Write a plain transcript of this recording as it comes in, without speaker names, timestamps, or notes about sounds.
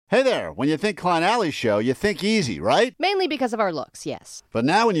Hey there, when you think Klein Alley Show, you think easy, right? Mainly because of our looks, yes. But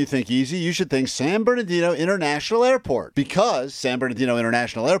now when you think easy, you should think San Bernardino International Airport. Because San Bernardino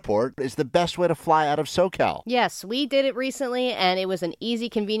International Airport is the best way to fly out of SoCal. Yes, we did it recently, and it was an easy,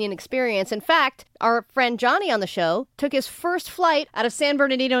 convenient experience. In fact, our friend Johnny on the show took his first flight out of San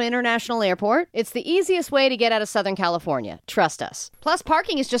Bernardino International Airport. It's the easiest way to get out of Southern California. Trust us. Plus,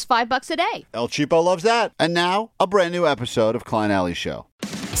 parking is just $5 a day. El Cheapo loves that. And now, a brand new episode of Klein Alley Show.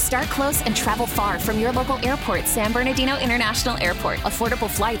 Start close and travel far from your local airport, San Bernardino International Airport. Affordable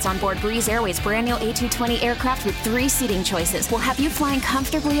flights on board Breeze Airways' brand new A220 aircraft with 3 seating choices will have you flying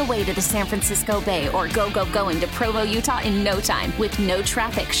comfortably away to the San Francisco Bay or going to Provo, Utah in no time with no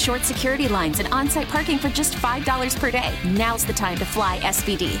traffic, short security lines, and on-site parking for just $5 per day. Now's the time to fly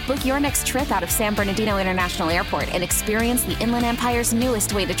SBD. Book your next trip out of San Bernardino International Airport and experience the Inland Empire's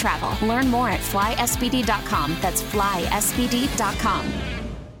newest way to travel. Learn more at flysbd.com. That's flysbd.com.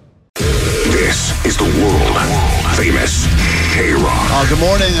 This is the world-famous K-Rock. Good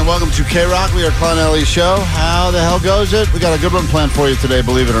morning and welcome to K-Rock. We are Klein Alley Show. How the hell goes it? We got a good one planned for you today,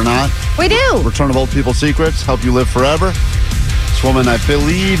 believe it or not. We do. Return of Old People's Secrets, help you live forever. This woman, I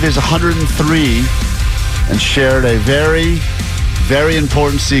believe, is 103 and shared a very, very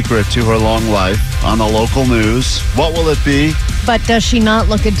important secret to her long life on the local news. What will it be? But does she not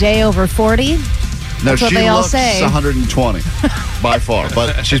look a day over 40? No, That's what she they all looks say. 120 by far,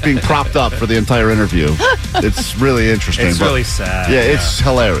 but she's being propped up for the entire interview. It's really interesting. It's really sad. Yeah, it's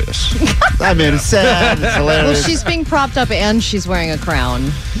hilarious. I mean, it's sad. It's Well, hilarious. she's being propped up and she's wearing a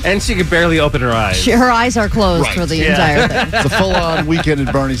crown. And she could barely open her eyes. Her eyes are closed Right. for the Yeah. entire thing. It's a full-on Weekend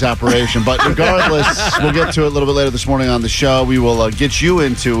at Bernie's operation. But regardless, we'll get to it a little bit later this morning on the show. We will get you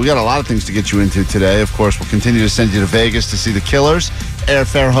into, we got a lot of things to get you into today. Of course, we'll continue to send you to Vegas to see the Killers,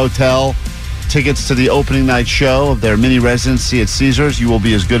 Airfare Hotel, tickets to the opening night show of their mini residency at Caesars. You will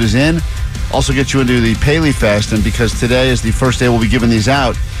be as good as in. Also get you into the Paley Fest, and because today is the first day we'll be giving these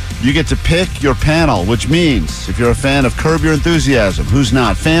out, you get to pick your panel, which means if you're a fan of Curb Your Enthusiasm, who's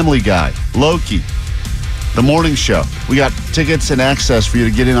not, Family Guy, Loki, The Morning Show, we got tickets and access for you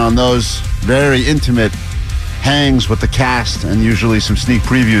to get in on those very intimate hangs with the cast and usually some sneak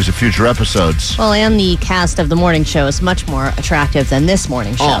previews of future episodes. Well, and the cast of the morning show is much more attractive than this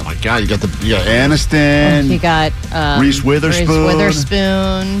morning show. Oh my God! You got Aniston. You got Reese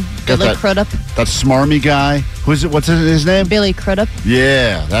Witherspoon. Got Billy Crudup. That smarmy guy. Who's it? What's his name? Billy Crudup.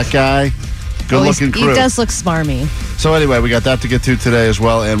 Yeah, that guy. Good-looking crew. He does look smarmy. So anyway, we got that to get to today as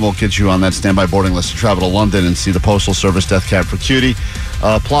well, and we'll get you on that standby boarding list to travel to London and see the Postal Service Death Cab for Cutie.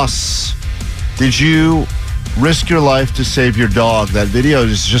 Plus, did you risk your life to save your dog? That video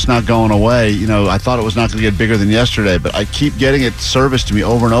is just not going away. You know, I thought it was not going to get bigger than yesterday, but I keep getting it serviced to me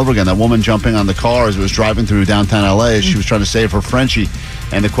over and over again. That woman jumping on the car as it was driving through downtown L.A. She was trying to save her Frenchie.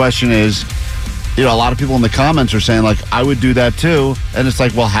 And the question is, you know, a lot of people in the comments are saying, like, I would do that too. And it's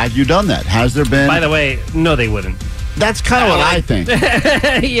like, well, have you done that? Has there been? By the way, no, they wouldn't. That's kind of what I think.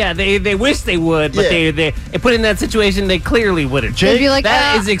 Yeah, they wish they would, but Yeah. they put in that situation, they clearly wouldn't. Jake- They'd be like,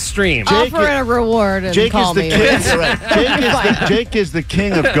 That is extreme. Jake- offer a reward and Jake call is the me. king. Right. Jake is the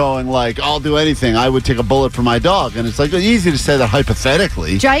king of going like, I'll do anything. I would take a bullet for my dog, and it's like easy to say that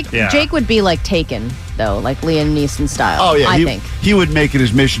hypothetically. Yeah. Jake would be like Taken, though, like Liam Neeson style. Oh yeah, I think. he would make it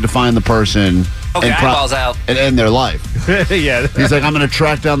his mission to find the person eyeballs out. and end their life. Yeah. He's like, I'm going to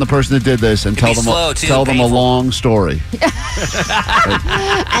track down the person that did this and tell be them slow, too, tell them a painful. long story.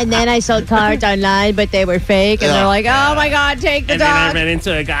 And then I sold cards online, but they were fake, and Yeah. they're like, "Oh my God, take the And then I dog." ran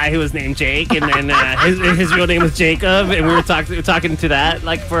into a guy who was named Jake, and then his real name was Jacob, and we were talking to that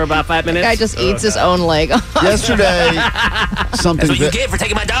like for about 5 minutes. Guy just eats his own leg. Yesterday, something That's what you get for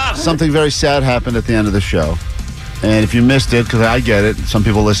taking my dog. something very sad happened at the end of the show. And if you missed it, because I get it, some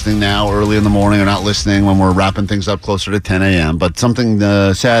people listening now early in the morning are not listening when we're wrapping things up closer to 10 a.m. But something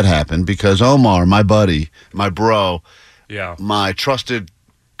sad happened because Omar, my buddy, my bro, Yeah. my trusted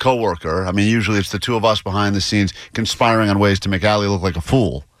coworker, I mean, usually it's the two of us behind the scenes conspiring on ways to make Ali look like a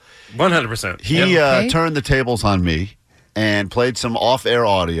fool. 100%. He Okay. turned the tables on me and played some off-air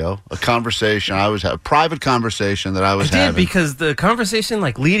audio, a conversation a private conversation that I was I did having. because the conversation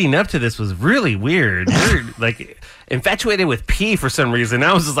like leading up to this was really weird. You're like infatuated with pee for some reason.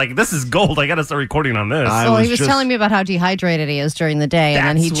 I was just like, this is gold. I got to start recording on this. I Well, was he was just- telling me about how dehydrated he is during the day, and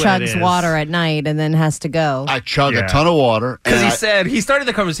then he That's what it chugs is. water at night and then has to go. I chug a Yeah. ton of water. Because and he I- said, he started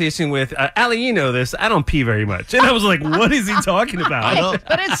the conversation with, Ali, you know this, I don't pee very much. And I was like, what is he talking about? I know.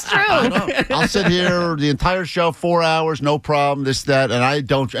 But it's true. I'll sit here the entire show, 4 hours, no problem, this, that, and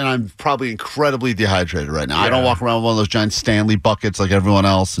I'm probably incredibly dehydrated right now. I don't Yeah. walk around with one of those giant Stanley buckets like everyone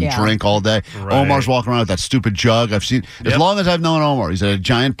else and Yeah. drink all day. Right. Omar's walking around with that stupid jug. I've seen, as long as I've known Omar, he's had a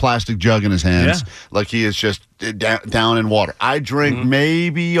giant plastic jug in his hands, like he is just down in water. I drink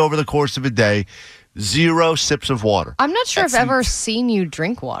maybe over the course of a day 0 sips of water. I'm not sure I've ever seen you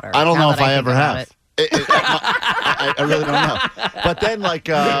drink water. I don't now know if that I ever think about have. it. I really don't know. But then, like,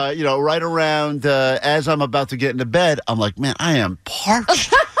 right around as I'm about to get into bed, I'm like, man, I am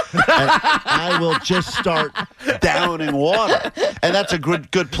parched. And I will just start downing water. And that's a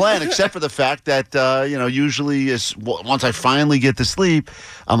good plan, except for the fact that, usually once I finally get to sleep,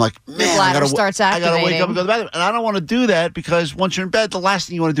 I'm like, man, I gotta starts wake up activating. and go to the bathroom. And I don't want to do that because once you're in bed, the last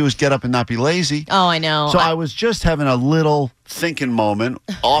thing you want to do is get up and not be lazy. Oh, I know. So I was just having a little thinking moment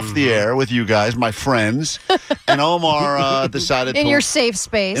off the air with you guys, my friends, and Omar decided In to your safe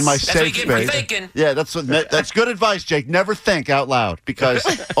space. in my That's what you safe get for space. thinking. Yeah, that's good advice, Jake. Never think out loud because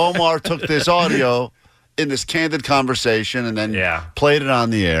Omar took this audio in this candid conversation and then played it on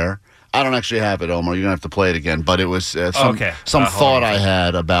the air. I don't actually have it, Omar. You're gonna have to play it again. But it was some thought I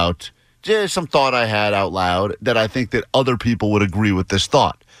had about some thought I had out loud that I think that other people would agree with this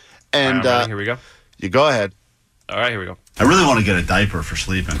thought. And here we go. You go ahead. All right, here we go. I really want to get a diaper for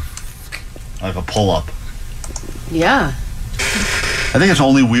sleeping, like a pull-up. Yeah. I think it's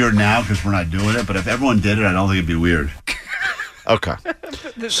only weird now because we're not doing it, but if everyone did it, I don't think it'd be weird. Okay.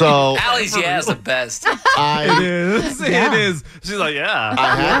 So Allie's is the best. It is. It is. She's like,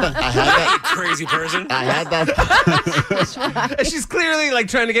 I had that. Crazy person. I had that. And she's clearly like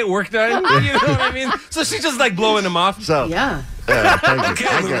trying to get work done. You know what I mean? So she's just like blowing him off. So Yeah. thank you. Okay,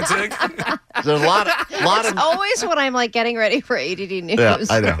 I get it. lunatic. There's a lot of. Always when I'm like getting ready for ADD news. Yeah,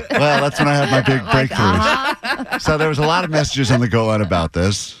 I know. Well, that's when I have my big breakthroughs. So there was a lot of messages on the go line about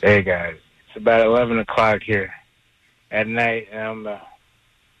this. Hey guys, it's about 11 o'clock here at night, and I'm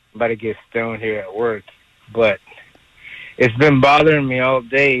about to get stoned here at work. But it's been bothering me all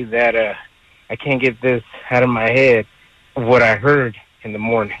day that I can't get this out of my head of what I heard in the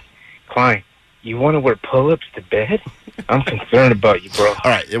morning. Klein, you want to wear pull-ups to bed? I'm concerned about you, bro.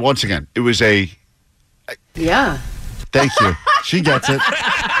 All right. Once again, it was a. Yeah. Thank you. She gets it.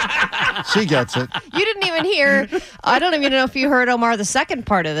 She gets it. You didn't even hear. I don't even know if you heard, Omar, the second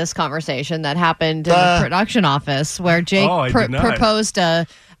part of this conversation that happened in the production office where Jake proposed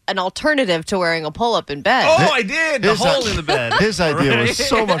an alternative to wearing a pull-up in bed. Oh, I did. The hole in the bed. His idea was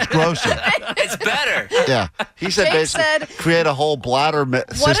so much grosser. It's better. Yeah. He said Jake basically said, create a whole bladder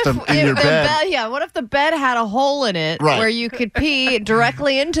system in your the bed. Yeah, what if the bed had a hole in it Right. where you could pee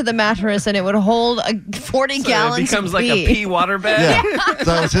directly into the mattress and it would hold 40 So gallons it becomes of like pee. a pee water bed. Yeah.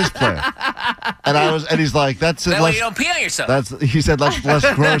 That was his plan. And he's like, that's it. That way you don't pee on yourself. He said that's less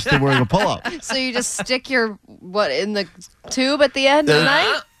gross than wearing a pull-up. So you just stick your, in the tube at the end of the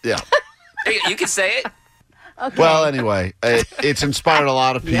night? Yeah. You can say it. Okay. Well, anyway, it's inspired a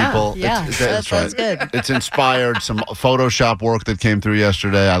lot of people. Yeah, That's sounds right. good. It's inspired some Photoshop work that came through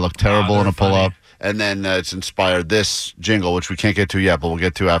yesterday. I look terrible in a pull-up. And then it's inspired this jingle, which we can't get to yet, but we'll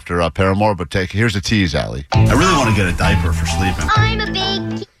get to after Paramore. But here's a tease, Allie. I really want to get a diaper for sleeping. I'm a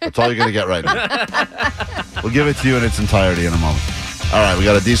big That's all you're going to get right now. We'll give it to you in its entirety in a moment. All right, we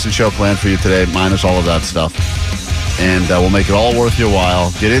got a decent show planned for you today, minus all of that stuff. And we'll make it all worth your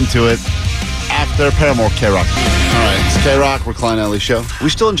while. Get into it after Paramore K-Rock. All right, it's K-Rock, we're Klein Alley Show. We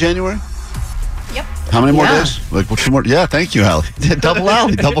still in January? Yep. How many more days? Like, what's more? Yeah, thank you, Allie. Double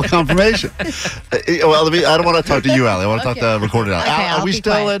Allie, double confirmation. Well, I don't want to talk to you, Allie. I want to talk to recorded Allie. Okay, Are we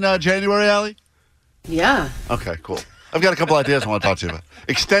still in January, Allie? Yeah. Okay, cool. I've got a couple ideas I want to talk to you about.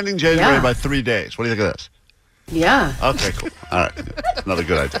 Extending January by 3 days. What do you think of this? Yeah. Okay, cool. All right. Another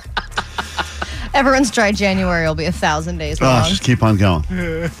good idea. Everyone's dry January will be 1,000 days long. Just keep on going.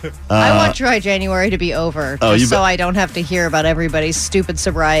 I want dry January to be over, so I don't have to hear about everybody's stupid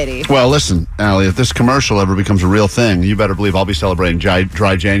sobriety. Well, listen, Allie, if this commercial ever becomes a real thing, you better believe I'll be celebrating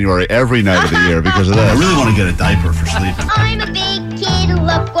dry January every night of the year because of that. I really want to get a diaper for sleeping. I'm a big kid,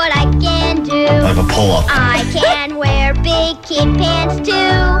 look what I can do. Like a pull-up. I can wear big kid pants too.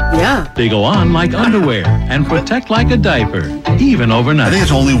 Yeah. They go on like underwear and protect like a diaper, even I overnight. think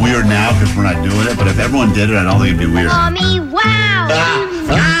it's only weird now because we're not doing it, but if everyone did it, I don't think it'd be weird. Mommy, wow.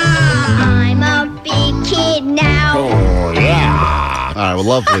 I'm a big kid now. Oh, yeah. All right, well,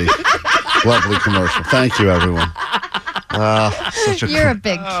 lovely commercial. Thank you, everyone. You're a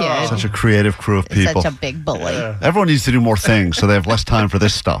big kid. Such a creative crew of people. Such a big bully. Everyone needs to do more things so they have less time for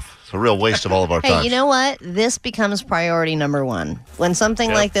this stuff. It's a real waste of all of our time. Hey, you know what? This becomes priority number one. When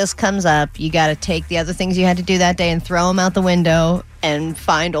something like this comes up, you got to take the other things you had to do that day and throw them out the window and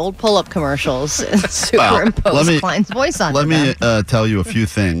find old pull-up commercials and superimpose Klein's voice on Let them. me tell you a few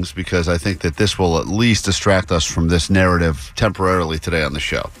things because I think that this will at least distract us from this narrative temporarily today on the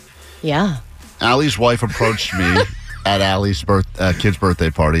show. Yeah. Allie's wife approached me at Allie's kid's birthday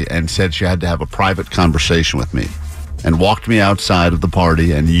party and said she had to have a private conversation with me and walked me outside of the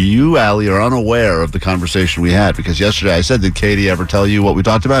party. And you, Allie, are unaware of the conversation we had because yesterday I said, did Katie ever tell you what we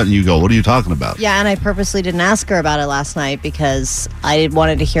talked about? And you go, what are you talking about? Yeah, and I purposely didn't ask her about it last night because I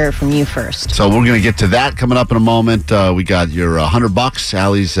wanted to hear it from you first. So we're going to get to that coming up in a moment. We got your $100.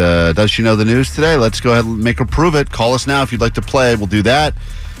 Allie's, does she know the news today? Let's go ahead and make her prove it. Call us now if you'd like to play. We'll do that.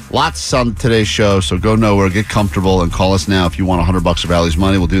 Lots on today's show, so go nowhere, get comfortable, and call us now if you want $100 of Allie's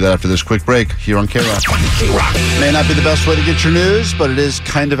money. We'll do that after this quick break here on K-Rock. May not be the best way to get your news, but it is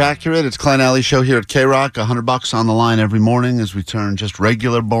kind of accurate. It's Klein Alley Show here at K-Rock. $100 on the line every morning as we turn just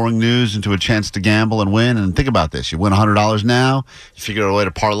regular, boring news into a chance to gamble and win. And think about this. You win $100 now. You figure out a way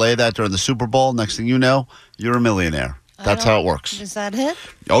to parlay that during the Super Bowl. Next thing you know, you're a millionaire. That's how it works. Is that it?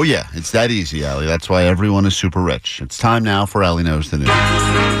 Oh, yeah. It's that easy, Allie. That's why everyone is super rich. It's time now for Allie Knows the News.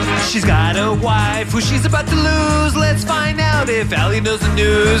 She's got a wife who she's about to lose. Let's find out if Allie knows the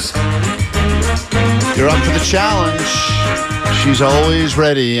news. You're up for the challenge. She's always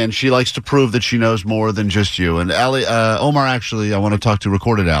ready, and she likes to prove that she knows more than just you. And Allie, Omar, actually, I want to talk to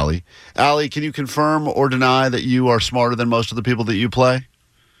Recorded Allie. Allie, can you confirm or deny that you are smarter than most of the people that you play?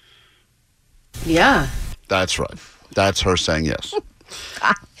 Yeah. That's right. That's her saying yes.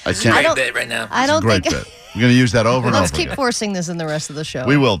 I can't. Bit right now. I don't Great think. bit. We're going to use that over and over Let's keep again. forcing this in the rest of the show.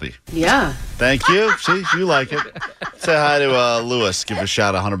 We will be. Yeah. Thank you. See, you like it. Say hi to Lewis. Give a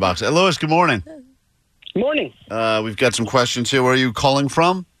shout $100. Hey, Lewis, good morning. Good morning. We've got some questions here. Where are you calling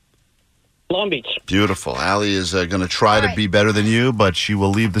from? Long Beach. Beautiful. Allie is going to try to be better than you, but she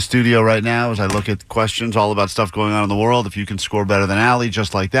will leave the studio right now as I look at questions all about stuff going on in the world. If you can score better than Allie,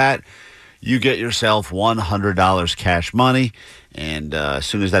 just like that, you get yourself $100 cash money. And as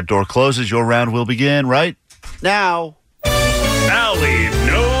soon as that door closes, your round will begin right now. Allie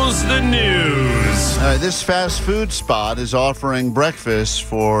Knows the News. This fast food spot is offering breakfast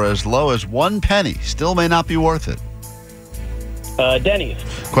for as low as 1 penny. Still may not be worth it. Denny's.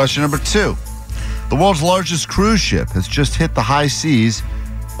 Question number 2. The world's largest cruise ship has just hit the high seas.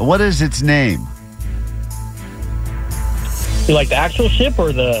 What is its name? You like the actual ship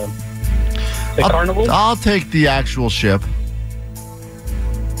or the Carnival? I'll take the actual ship.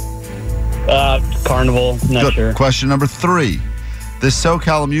 Carnival. Not sure. Question number 3. This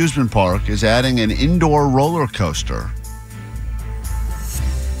SoCal amusement park is adding an indoor roller coaster.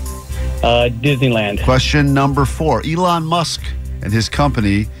 Disneyland. Question number 4. Elon Musk and his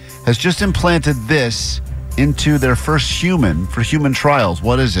company has just implanted this into their first human for human trials.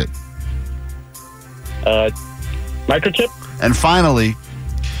 What is it? Microchip. And finally,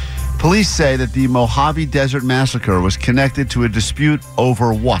 police say that the Mojave Desert Massacre was connected to a dispute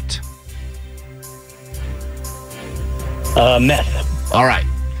over what? Meth. All right.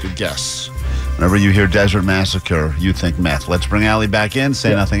 Good guess. Whenever you hear Desert Massacre, you think meth. Let's bring Allie back in.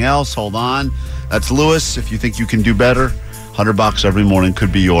 Say nothing else. Hold on. That's Lewis. If you think you can do better, $100 every morning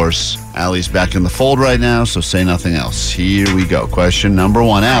could be yours. Allie's back in the fold right now, so say nothing else. Here we go. Question number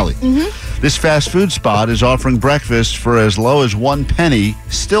 1, Allie. This fast food spot is offering breakfast for as low as 1 penny.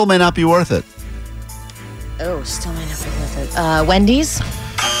 Still may not be worth it. Oh, still may not be worth it. Wendy's?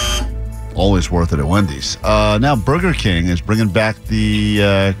 Always worth it at Wendy's. Now Burger King is bringing back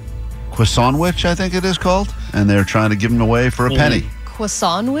the croissantwich, I think it is called, and they're trying to give them away for a penny.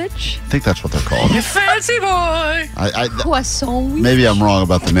 Croissantwich? I think that's what they're called. You fancy boy. Croissantwich? Maybe I'm wrong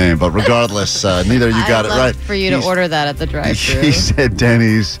about the name, but regardless, neither of you got it right. For you to order that at the drive-thru. He said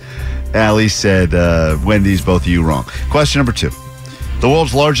Denny's. Allie said Wendy's. Both of you wrong. Question number 2. The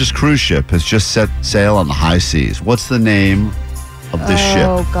world's largest cruise ship has just set sail on the high seas. What's the name of this ship?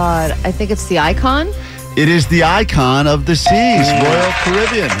 Oh, God. I think it's the Icon. It is the Icon of the Seas, Royal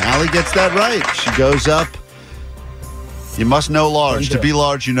Caribbean. Allie gets that right. She goes up. You must know large. To be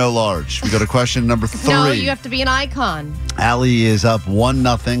large, you know large. We go to question number 3. No, you have to be an icon. Allie is up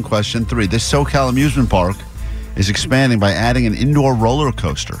 1-0. Question 3. This SoCal amusement park is expanding by adding an indoor roller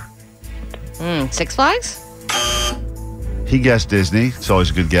coaster. Six Flags? He guessed Disney. It's always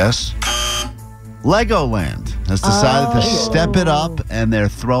a good guess. Legoland has decided to step it up, and they're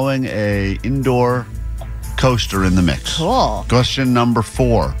throwing a indoor coaster in the mix. Cool. Question number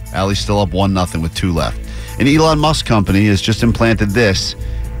 4. Allie's still up 1-0 with 2 left. An Elon Musk company has just implanted this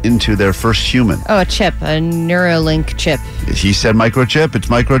into their first human. Oh, a chip, a Neuralink chip. He said microchip. It's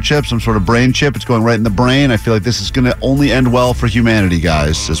microchip, some sort of brain chip. It's going right in the brain. I feel like this is going to only end well for humanity,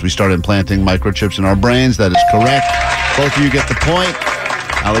 guys, as we start implanting microchips in our brains. That is correct. Both of you get the point.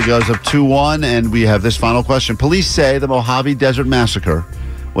 Allie goes up 2-1, and we have this final question. Police say the Mojave Desert Massacre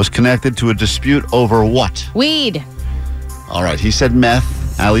was connected to a dispute over what? Weed. All right, he said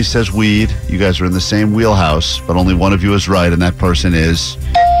meth. Allie says weed. You guys are in the same wheelhouse, but only one of you is right, and that person is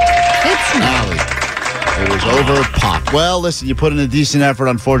Allie. It was over pot. Well, listen, you put in a decent effort.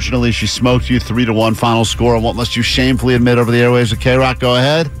 Unfortunately, she smoked you 3-1 final score. And what must you shamefully admit over the airwaves of K-Rock? Go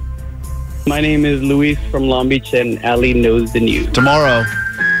ahead. My name is Luis from Long Beach, and Allie knows the news. Tomorrow,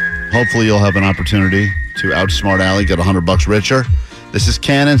 hopefully you'll have an opportunity to outsmart Allie, get $100 richer. This is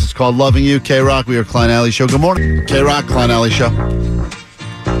Cannons. It's called Loving You. K-Rock, we are Klein Alley Show. Good morning. K-Rock, Klein Alley Show.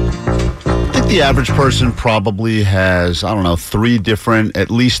 I think the average person probably has, I don't know, at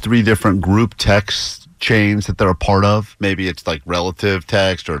least three different group text chains that they're a part of. Maybe it's like relative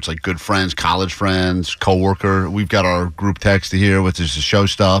text, or it's like good friends, college friends, coworker. We've got our group text here, which is the show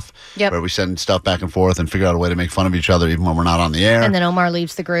stuff, where we send stuff back and forth and figure out a way to make fun of each other even when we're not on the air. And then Omar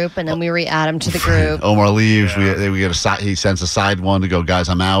leaves the group, and then we re-add him to the group. Omar leaves. We get he sends a side one to go, guys,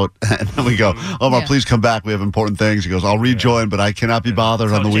 I'm out. And then we go, Omar, please come back. We have important things. He goes, I'll rejoin, but I cannot be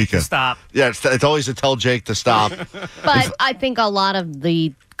bothered on the weekend. Stop. Yeah, it's always to tell Jake to stop. But I think a lot of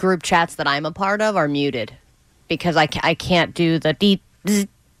the group chats that I'm a part of are muted because I can't do the deep.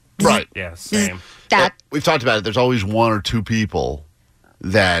 Right. Yeah, same. We've talked about it. There's always one or two people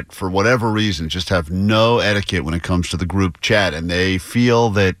that, for whatever reason, just have no etiquette when it comes to the group chat, and they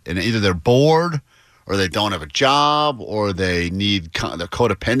feel that either they're bored or they don't have a job or they're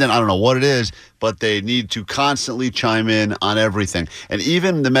codependent. I don't know what it is, but they need to constantly chime in on everything. And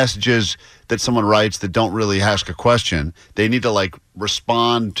even the messages that someone writes that don't really ask a question, they need to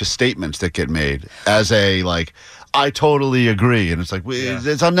respond to statements that get made as I totally agree. And it's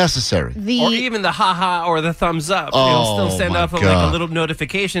it's unnecessary. Or even the haha or the thumbs up. They'll still send up a little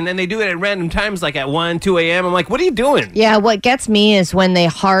notification, and they do it at random times, like at 1, 2 a.m. I'm like, what are you doing? Yeah, what gets me is when they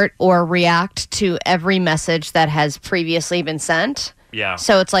heart or react to every message that has previously been sent. Yeah.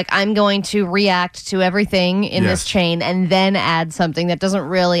 So it's like I'm going to react to everything in this chain and then add something that doesn't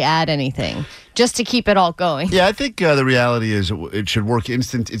really add anything, just to keep it all going. Yeah, I think the reality is it should work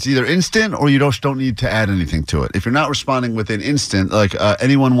instant. It's either instant or you don't need to add anything to it. If you're not responding within instant,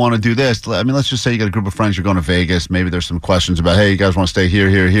 anyone want to do this? I mean, let's just say you got a group of friends, you're going to Vegas. Maybe there's some questions about, hey, you guys want to stay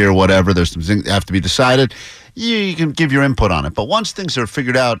here, whatever. There's some things that have to be decided. You can give your input on it. But once things are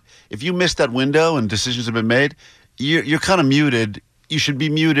figured out, if you miss that window and decisions have been made, you're kind of muted. You should be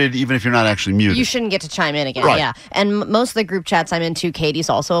muted even if you're not actually muted. You shouldn't get to chime in again, Right. yeah. And most of the group chats I'm into, Katie's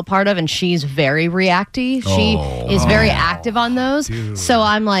also a part of, and she's very reacty. She is very active on those. Dude. So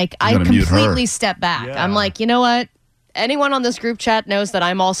I'm like, I gotta mute her. completely step back. Yeah. I'm like, you know what? Anyone on this group chat knows that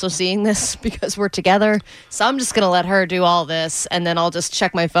I'm also seeing this because we're together. So I'm just going to let her do all this, and then I'll just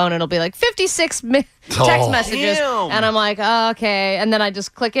check my phone, and it'll be like 56 text messages. Damn. And I'm like, oh, okay. And then I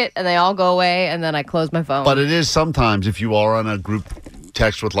just click it, and they all go away, and then I close my phone. But it is sometimes if you are on a group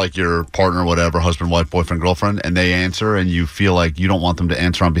text with your partner, whatever, husband, wife, boyfriend, girlfriend, and they answer and you feel like you don't want them to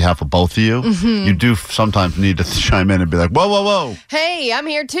answer on behalf of both of you, you do sometimes need to chime in and be like, whoa. Hey, I'm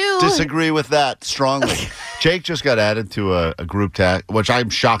here too. Disagree with that strongly. Jake just got added to a group text, which I'm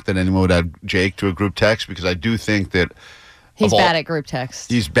shocked that anyone would add Jake to a group text because I do think that He's bad at group text.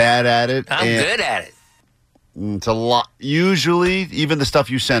 He's bad at it. I'm good at it. It's a lot. Usually, even the stuff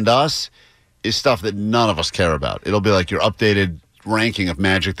you send us is stuff that none of us care about. It'll be like your updated ranking of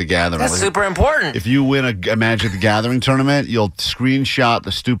Magic the Gathering. That's super important. If you win a Magic the Gathering tournament, you'll screenshot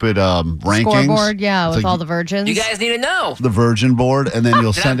the stupid rankings. Scoreboard, yeah, with all the virgins. You guys need to know. The Virgin board, and then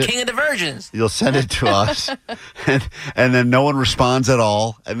you'll send I'm it. king of the virgins. You'll send it to us, and then no one responds at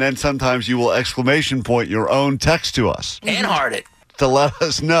all. And then sometimes you will exclamation point your own text to us. And heart it. To let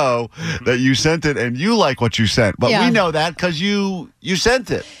us know that you sent it and you like what you sent. But Yeah. we know that because you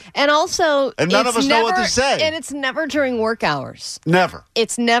sent it. And also, And none of us know what to say. And it's never during work hours. Never.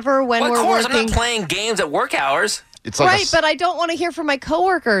 It's never when Well, we're of course, I'm working. not playing games at work hours. It's like Right, but I don't want to hear from my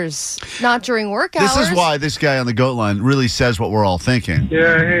coworkers. Not during work hours. this is why this guy on the goat line really says what we're all thinking.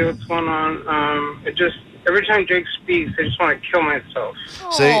 Yeah, hey, what's going on? Every time Jake speaks, I just want to kill myself.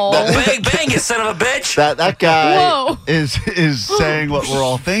 See, Bang, bang, you son of a bitch. that guy Whoa. is saying what we're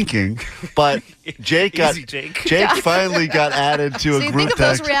all thinking, but Jake Easy, Jake. finally got added to See, a group think of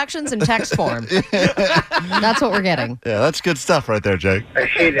text. those reactions in text form. That's what we're getting. Yeah, that's good stuff right there, Jake. I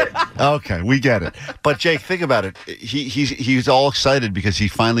hate it. Okay, we get it. But Jake, think about it. He's all excited because he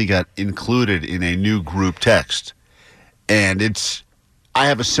finally got included in a new group text. And I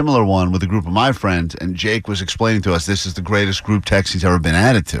have a similar one with a group of my friends, and Jake was explaining to us this is the greatest group text he's ever been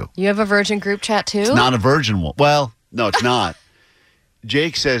added to. You have a virgin group chat too? It's not a virgin one. Well, no, it's not.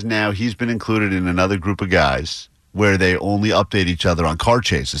 Jake says now he's been included in another group of guys where they only update each other on car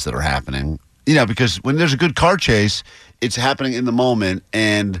chases that are happening. Because when there's a good car chase, it's happening in the moment,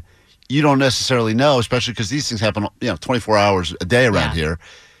 and you don't necessarily know, especially because these things happen 24 hours a day around here.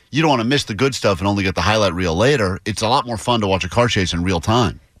 You don't want to miss the good stuff and only get the highlight reel later. It's a lot more fun to watch a car chase in real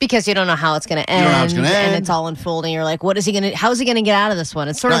time. Because you don't know how it's going to end. You don't know how it's going to end. And it's all unfolding. You're like, how is he going to get out of this one?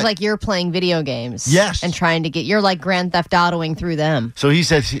 It's sort of like you're playing video games. Yes. And you're like Grand Theft Autoing through them. So he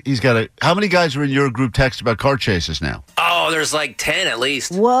says he's got how many guys are in your group text about car chases now? Oh, there's like 10 at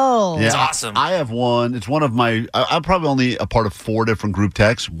least. Whoa. It's awesome. I have one. It's one of my, I'm probably only a part of 4 different group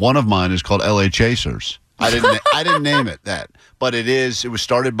texts. One of mine is called LA Chasers. I didn't name it that, but it was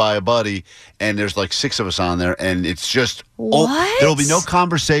started by a buddy, and there's like 6 of us on there, and it's just there will be no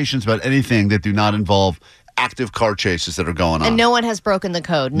conversations about anything that do not involve active car chases that are going on. And no one has broken the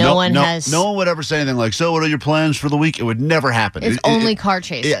code. No one would ever say anything like, so what are your plans for the week? It would never happen. It's only car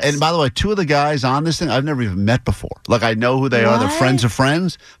chases. Yeah, and by the way, 2 of the guys on this thing I've never even met before. Like, I know who they are. They're friends of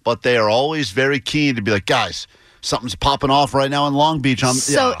friends, but they are always very keen to be like, guys, something's popping off right now in Long Beach.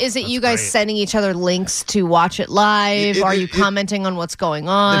 Is it you guys sending each other links to watch it live? Are you commenting on what's going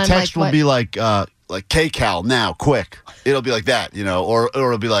on? The text will be like K-Cal now, quick. It'll be like that, or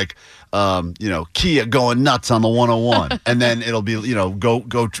it'll be like, Kia going nuts on the 101. And then it'll be,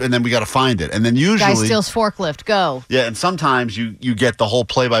 go, and then we got to find it. And then usually. Guy steals forklift, go. Yeah, and sometimes you get the whole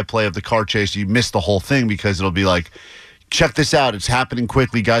play-by-play of the car chase. You miss the whole thing because it'll be like, check this out. It's happening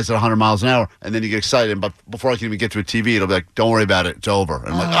quickly. Guys at 100 miles an hour. And then you get excited. But before I can even get to a TV, it'll be like, don't worry about it. It's over.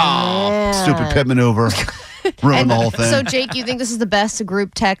 And I'm like, stupid pit maneuver. Ruin the whole thing. So, Jake, you think this is the best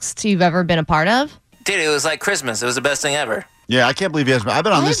group text you've ever been a part of? Dude, it was like Christmas. It was the best thing ever. Yeah, I can't believe he has. I've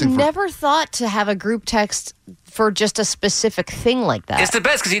been on this thing for... I've never thought to have a group text for just a specific thing like that. It's the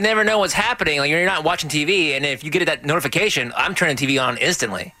best because you never know what's happening. Like, you're not watching TV, and if you get that notification, I'm turning TV on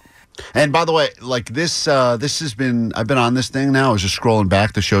instantly. And by the way, like this has been, I've been on this thing now. I was just scrolling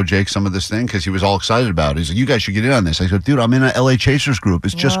back to show Jake some of this thing because he was all excited about it. He's like, you guys should get in on this. I said, dude, I'm in an LA Chasers group.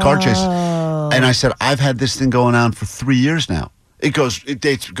 It's just car chases. And I said, I've had this thing going on for 3 years now. It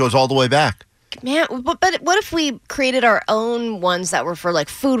goes all the way back. Man, but what if we created our own ones that were for like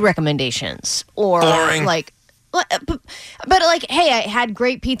food recommendations or boring. But like, hey, I had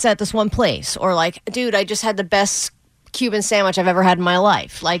great pizza at this one place, or like, dude, I just had the best Cuban sandwich I've ever had in my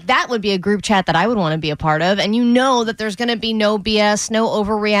life. Like, that would be a group chat that I would want to be a part of. And you know that there's going to be no BS, no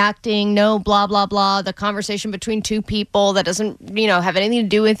overreacting, no blah, blah, blah. The conversation between 2 people that doesn't, have anything to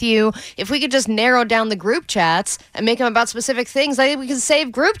do with you. If we could just narrow down the group chats and make them about specific things, I think we could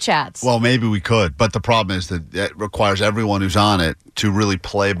save group chats. Well, maybe we could. But the problem is that it requires everyone who's on it to really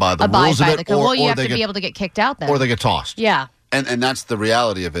play by the rules of it. Well, you have to be able to get kicked out then. Or they get tossed. Yeah. And that's the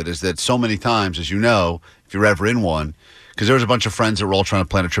reality of it, is that so many times, as you know, if you're ever in one, because there was a bunch of friends that were all trying to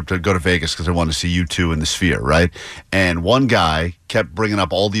plan a trip to go to Vegas because they wanted to see U2 in the Sphere, right? And one guy kept bringing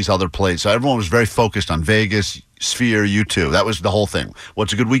up all these other places. So everyone was very focused on Vegas, Sphere, U2. That was the whole thing.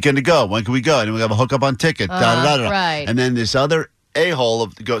 What's a good weekend to go? When can we go? And we have a hookup on ticket. Right. And then this other a-hole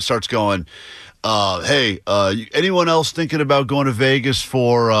starts going, hey, anyone else thinking about going to Vegas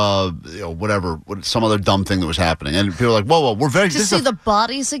for some other dumb thing that was happening? And people are like, whoa, we're very... To see the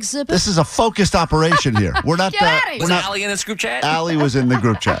bodies exhibit? This is a focused operation here. We're not... Was Allie in this group chat? Allie was in the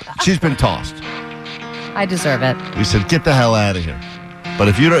group chat. She's been tossed. I deserve it. We said, get the hell out of here. But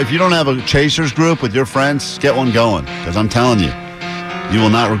if you don't have a Chasers group with your friends, get one going. Because I'm telling you, you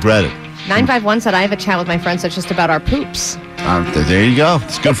will not regret it. 951 said, I have a chat with my friends that's just about our poops. There you go.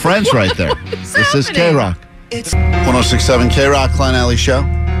 It's good friends right there. This is K-Rock. It's 106.7 K-Rock, Klein Alley Show.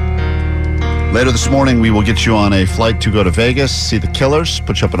 Later this morning, we will get you on a flight to go to Vegas, see the Killers,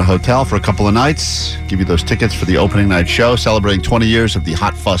 put you up in a hotel for a couple of nights, give you those tickets for the opening night show, celebrating 20 years of the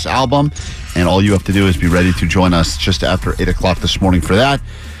Hot Fuss album. And all you have to do is be ready to join us just after 8 o'clock this morning for that.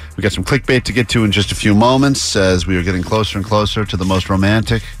 We got some clickbait to get to in just a few moments as we are getting closer and closer to the most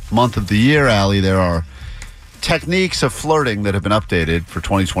romantic month of the year, Allie. There are techniques of flirting that have been updated for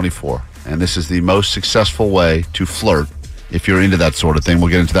 2024. And this is the most successful way to flirt if you're into that sort of thing. We'll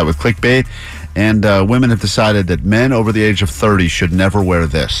get into that with clickbait. And women have decided that men over the age of 30 should never wear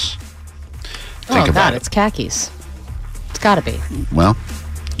this. Think about it. It's khakis. It's got to be. Well,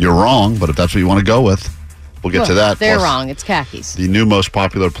 you're wrong, but if that's what you want to go with, we'll get to that. They're wrong. It's khakis. The new most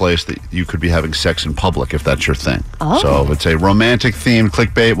popular place that you could be having sex in public, if that's your thing. Oh. So it's a romantic-themed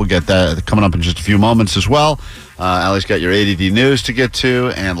clickbait. We'll get that coming up in just a few moments as well. Allie's got your ADD news to get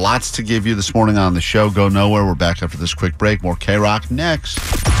to and lots to give you this morning on the show. Go nowhere. We're back after this quick break. More K-Rock next.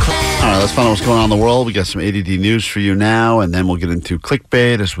 All right, let's find out what's going on in the world. We got some ADD news for you now, and then we'll get into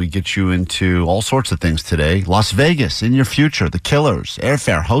clickbait as we get you into all sorts of things today. Las Vegas, in your future, the Killers,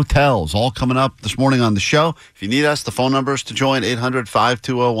 airfare, hotels, all coming up this morning on the show. If you need us, the phone numbers to join,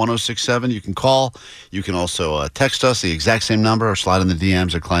 800-520-1067. You can call. You can also text us, the exact same number, or slide in the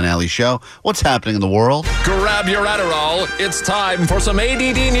DMs at Klein Alley Show. What's happening in the world? Grab your Adderall. It's time for some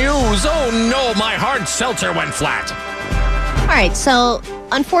ADD news. Oh, no, my hard seltzer went flat. All right, so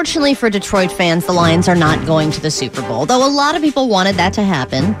unfortunately for Detroit fans, the Lions are not going to the Super Bowl, though a lot of people wanted that to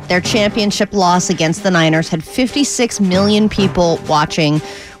happen. Their championship loss against the Niners had 56 million people watching,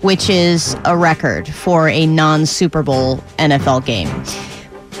 which is a record for a non-Super Bowl NFL game.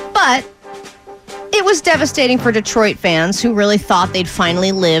 But it was devastating for Detroit fans who really thought they'd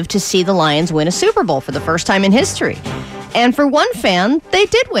finally live to see the Lions win a Super Bowl for the first time in history. And for one fan, they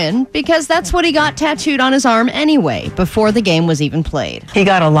did win because that's what he got tattooed on his arm anyway, before the game was even played. He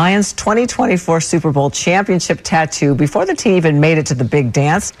got a Lions 2024 Super Bowl championship tattoo before the team even made it to the big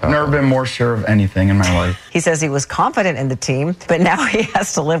dance. I've never been more sure of anything in my life. He says he was confident in the team, but now he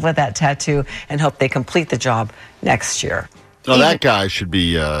has to live with that tattoo and hope they complete the job next year. Well, that guy should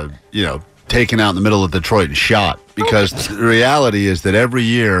be, taken out in the middle of Detroit and shot, because the reality is that every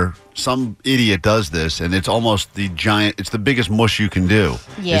year some idiot does this, and it's almost it's the biggest mush you can do.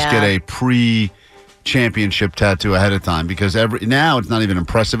 Yeah. Is get a pre-championship tattoo ahead of time, because now it's not even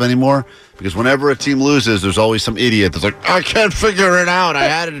impressive anymore, because whenever a team loses, there's always some idiot that's like, I can't figure it out. I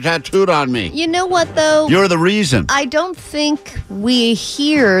had it tattooed on me. You know what, though? You're the reason. I don't think we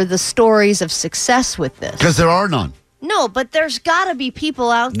hear the stories of success with this. Because there are none. No, but there's got to be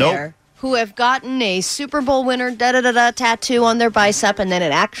people out there who have gotten a Super Bowl winner tattoo on their bicep, and then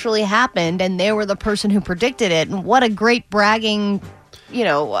it actually happened, and they were the person who predicted it. And what a great bragging,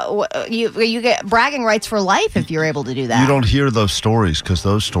 you get bragging rights for life if you're able to do that. You don't hear those stories because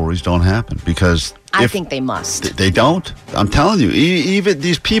those stories don't happen, because I think they must. They don't. I'm telling you, even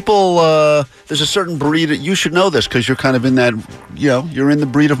these people, there's a certain breed. You should know this because you're kind of in that, you're in the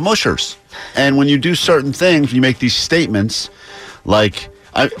breed of mushers. And when you do certain things, you make these statements like,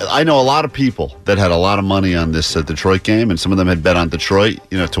 I know a lot of people that had a lot of money on this Detroit game, and some of them had bet on Detroit,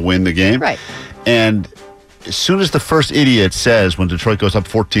 to win the game. Right. And as soon as the first idiot says, when Detroit goes up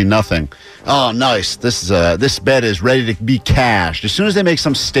 14-0, oh, nice, this bet is ready to be cashed. As soon as they make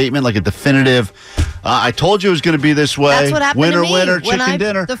some statement like a definitive, I told you it was going to be this way. That's what happened winner, to me. winner, chicken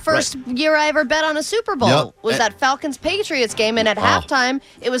dinner. The first year I ever bet on a Super Bowl was that Falcons-Patriots game, and at halftime,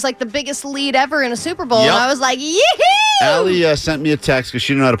 it was like the biggest lead ever in a Super Bowl, and I was like, yee-hoo! Allie sent me a text because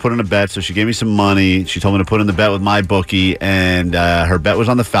she didn't know how to put in a bet, so she gave me some money. She told me to put in the bet with my bookie, and her bet was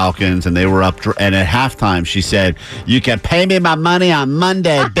on the Falcons, and they were up. And at halftime, she said, "You can pay me my money on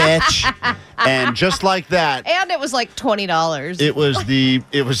Monday, bitch." And just like that, and it was like $20. It was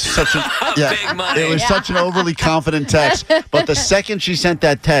such big money. It was such an overly confident text. But the second she sent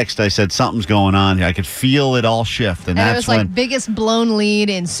that text, I said something's going on here. I could feel it all shift, and it that's was like biggest blown lead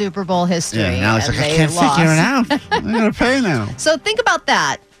in Super Bowl history. Yeah, now it's like I can't lost. figure it out. I'm gonna pay now. So think about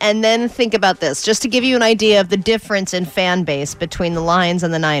that, and then think about this, just to give you an idea of the difference in fan base between the Lions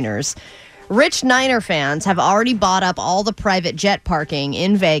and the Niners. Rich Niner fans have already bought up all the private jet parking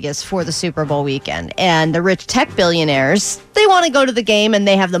in Vegas for the Super Bowl weekend. And the rich tech billionaires, they want to go to the game, and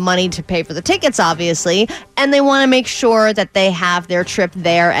they have the money to pay for the tickets, obviously. And they want to make sure that they have their trip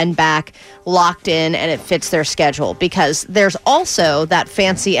there and back locked in and it fits their schedule. Because there's also that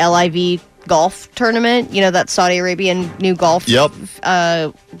fancy LIV golf tournament, that Saudi Arabian new golf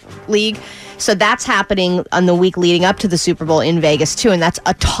league. So that's happening on the week leading up to the Super Bowl in Vegas, too. And that's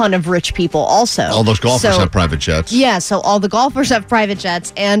a ton of rich people also. All those golfers have private jets. Yeah, so all the golfers have private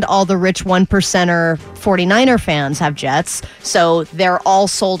jets, and all the rich 1%er 49er fans have jets. So they're all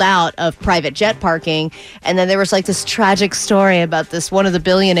sold out of private jet parking. And then there was like this tragic story about one of the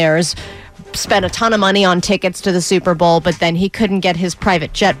billionaires spent a ton of money on tickets to the Super Bowl, but then he couldn't get his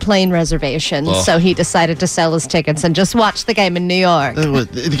private jet plane reservation, so he decided to sell his tickets and just watch the game in New York.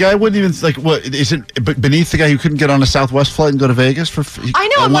 The guy wouldn't even, what, is it beneath the guy who couldn't get on a Southwest flight and go to Vegas for I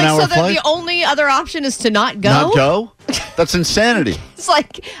know, I'm like, so flight? the only other option is to not go? Not go? That's insanity. It's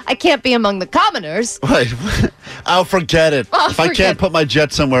like, I can't be among the commoners. Wait, I'll forget it. If I can't put my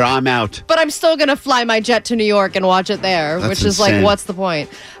jet somewhere, I'm out. But I'm still going to fly my jet to New York and watch it there, which is like, what's the point?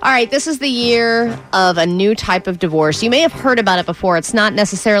 All right, this is the year of a new type of divorce. You may have heard about it before. It's not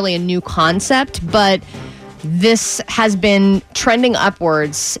necessarily a new concept, but this has been trending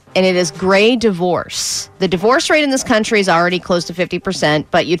upwards, and it is gray divorce. The divorce rate in this country is already close to 50%,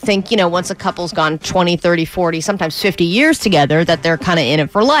 but you'd think, once a couple's gone 20, 30, 40, sometimes 50 years together, that they're kind of in it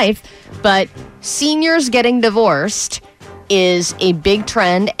for life. But seniors getting divorced is a big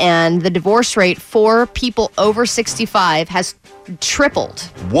trend, and the divorce rate for people over 65 has tripled.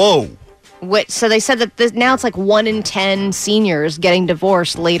 Whoa. So they said that now it's like 1 in 10 seniors getting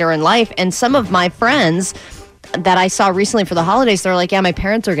divorced later in life. And some of my friends that I saw recently for the holidays, they're like, yeah, my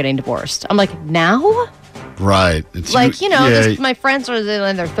parents are getting divorced. I'm like, now? Right. It's my friends are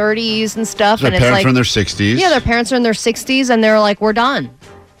in their 30s and stuff. Their parents are in their 60s. Yeah, their parents are in their 60s, and they're like, we're done.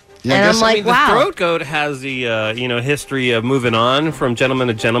 Yeah, and I'm like, wow. The throat goat has the history of moving on from gentleman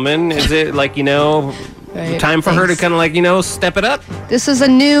to gentleman. Is it like time for her to kind of step it up? This is a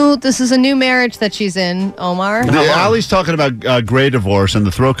new marriage that she's in, Omar. Allie's talking about gray divorce, and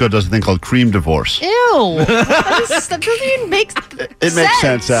the throat goat does a thing called cream divorce. Ew. That doesn't even make sense. It makes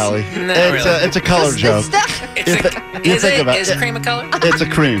sense, Allie. It's a color joke. Is it cream a color? It's a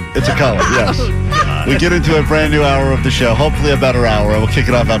cream. It's a color, yes. We get into a brand new hour of the show, hopefully a better hour. We'll kick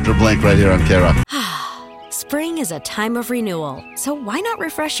it off after Blink right here on K-Rock. Spring is a time of renewal, so why not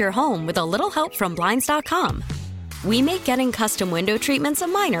refresh your home with a little help from Blinds.com? We make getting custom window treatments a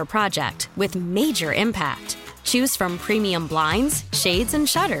minor project with major impact. Choose from premium blinds, shades, and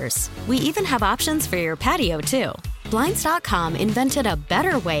shutters. We even have options for your patio, too. Blinds.com invented a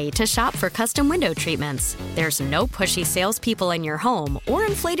better way to shop for custom window treatments. There's no pushy salespeople in your home or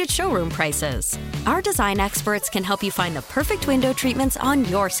inflated showroom prices. Our design experts can help you find the perfect window treatments on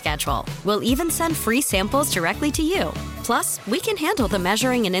your schedule. We'll even send free samples directly to you. Plus, we can handle the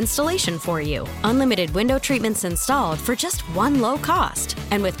measuring and installation for you. Unlimited window treatments installed for just one low cost.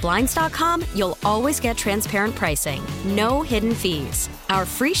 And with Blinds.com, you'll always get transparent pricing. No hidden fees. Our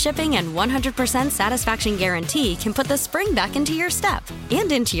free shipping and 100% satisfaction guarantee can put the spring back into your step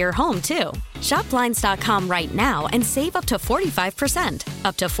and into your home, too. Shop Blinds.com right now and save up to 45%.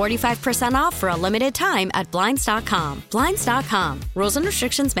 Up to 45% off for a limited time at Blinds.com. Blinds.com. Rules and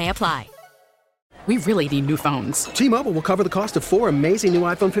restrictions may apply. We really need new phones. T-Mobile will cover the cost of 4 amazing new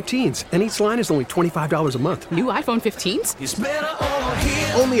iPhone 15s, and each line is only $25 a month. New iPhone 15s? It's better over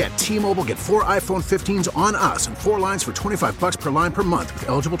here. Only at T-Mobile, get 4 iPhone 15s on us and 4 lines for $25 per line per month with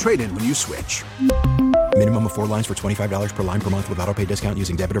eligible trade-in when you switch. Minimum of 4 lines for $25 per line per month with autopay discount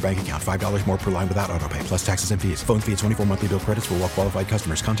using debit or bank account. $5 more per line without autopay, plus taxes and fees. Phone fee at 24 monthly bill credits for well-qualified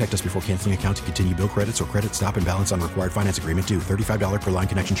customers. Contact us before canceling account to continue bill credits or credit stop and balance on required finance agreement due. $35 per line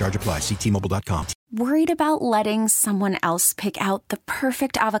connection charge applies. See T-Mobile.com. Worried about letting someone else pick out the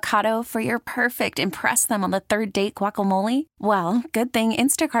perfect avocado for your perfect impress them on the third date guacamole? Well, good thing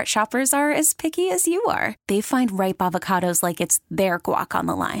Instacart shoppers are as picky as you are. They find ripe avocados like it's their guac on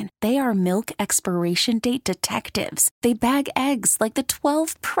the line. They are milk expiration date detectives. They bag eggs like the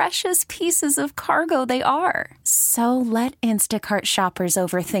 12 precious pieces of cargo they are. So let Instacart shoppers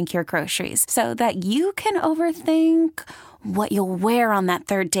overthink your groceries so that you can overthink what you'll wear on that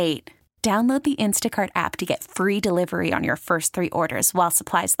third date. Download the Instacart app to get free delivery on your first 3 orders while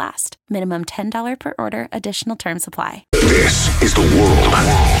supplies last. Minimum $10 per order. Additional terms apply. This is the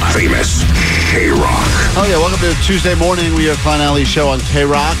world-famous K-Rock. Oh, yeah. Welcome to Tuesday morning. We are Klein Alley Show on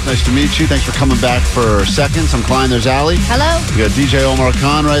K-Rock. Nice to meet you. Thanks for coming back for seconds. I'm Klein. There's Allie. Hello. We got DJ Omar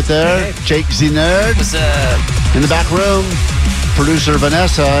Khan right there. Hey. Jake Z Nerd. What's up? In the back room, producer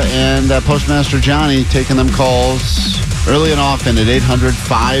Vanessa and Postmaster Johnny taking them calls early and often at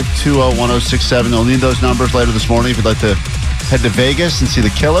 800-520-1067. You'll need those numbers later this morning if you'd like to head to Vegas and see the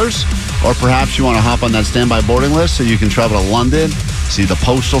Killers, or perhaps you want to hop on that standby boarding list so you can travel to London, see the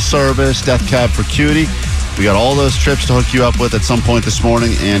Postal Service, Death Cab for Cutie. We got all those trips to hook you up with at some point this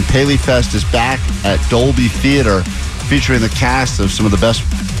morning, and Paley Fest is back at Dolby Theater, featuring the cast of some of the best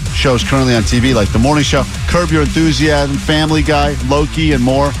shows currently on TV, like The Morning Show, Curb Your Enthusiasm, Family Guy, Loki, and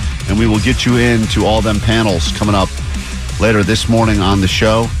more. And we will get you into all them panels coming up later this morning on the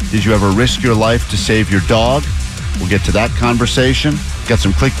show. Did you ever risk your life to save your dog? We'll get to that conversation. Got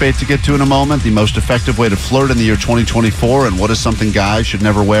some clickbait to get to in a moment. The most effective way to flirt in the year 2024, and what is something guys should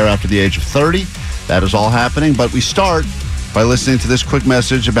never wear after the age of 30. That is all happening. But we start by listening to this quick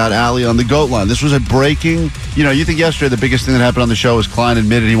message about Allie on the GOAT line. This was a breaking, you think yesterday the biggest thing that happened on the show was Klein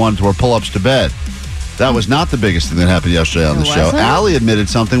admitted he wanted to wear pull-ups to bed. That was not the biggest thing that happened yesterday on the show. Allie admitted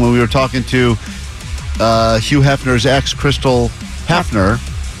something when we were talking to Hugh Hefner's ex, Crystal Hefner,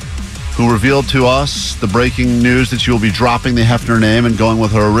 who revealed to us the breaking news that she will be dropping the Hefner name and going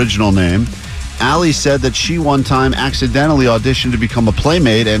with her original name. Allie said that she one time accidentally auditioned to become a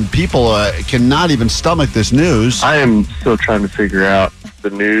Playmate, and people cannot even stomach this news. I am still trying to figure out the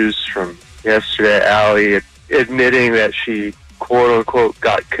news from yesterday. Allie admitting that she, quote-unquote,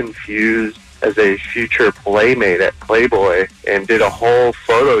 got confused as a future Playmate at Playboy and did a whole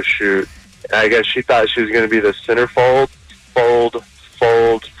photo shoot. And I guess she thought she was going to be the centerfold, fold,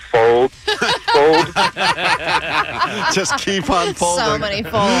 fold. Just keep on folding. So many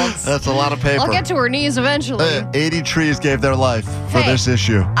folds. That's a lot of paper. I'll get to her knees eventually. 80 trees gave their life for this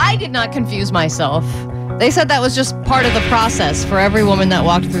issue. I did not confuse myself. They said that was just part of the process for every woman that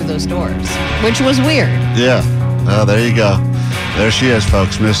walked through those doors, which was weird. Yeah. Oh, there you go. There she is,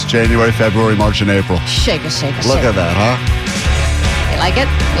 folks. Miss January, February, March, and April. Shake it, shake it, Look shake at that, huh? You like it?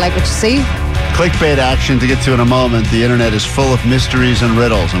 You like what you see? Clickbait action to get to in a moment. The internet is full of mysteries and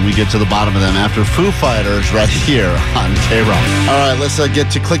riddles, and we get to the bottom of them after Foo Fighters right here on K-Rock. All right, let's get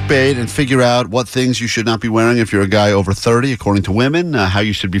to clickbait and figure out what things you should not be wearing if you're a guy over 30, according to women, how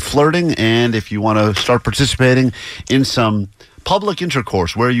you should be flirting, and if you want to start participating in some public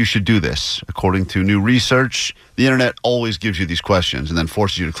intercourse, where you should do this. According to new research, the internet always gives you these questions and then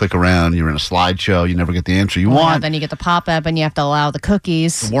forces you to click around. You're in a slideshow. You never get the answer you want. Yeah, then you get the pop-up and you have to allow the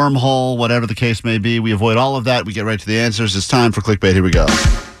cookies. The wormhole, whatever the case may be. We avoid all of that. We get right to the answers. It's time for clickbait. Here we go.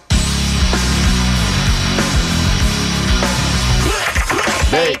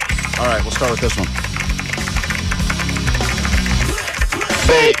 Bait. All right, we'll start with this one.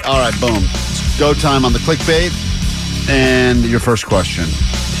 Bait. All right, boom. It's go time on the clickbait. And your first question.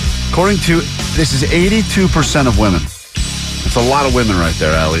 According to, this is 82% of women. It's a lot of women right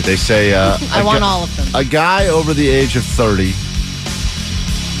there, Allie. They say... I want all of them. A guy over the age of 30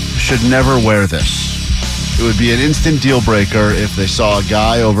 should never wear this. It would be an instant deal breaker if they saw a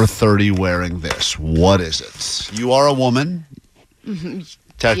guy over 30 wearing this. What is it? You are a woman,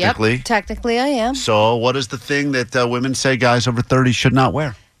 technically. Yep, technically I am. So what is the thing that women say guys over 30 should not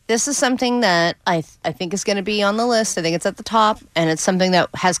wear? This is something that I think is going to be on the list. I think it's at the top, and it's something that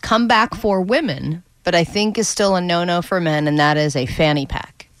has come back for women, but I think is still a no-no for men, and that is a fanny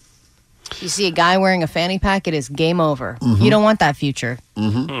pack. You see a guy wearing a fanny pack, it is game over. Mm-hmm. You don't want that future.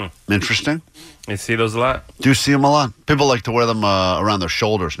 Mm-hmm. Interesting. You see those a lot? Do see them a lot. People like to wear them around their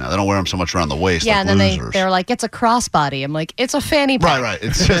shoulders now. They don't wear them so much around the waist. Yeah, like and then losers. they're like, it's a crossbody. I'm like, it's a fanny pack. Right.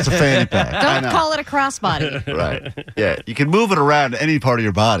 It's just a fanny pack. Don't call it a crossbody. Right. Yeah, you can move it around any part of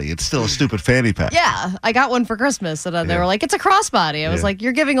your body. It's still a stupid fanny pack. Yeah, I got one for Christmas, and they were like, it's a crossbody. I was like,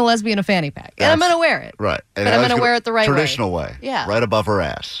 you're giving a lesbian a fanny pack. And I'm going to wear it. Right. But I'm going to wear it the right traditional way. Yeah. Right above her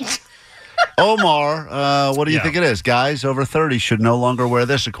ass. Omar, what do you think it is? Guys over 30 should no longer wear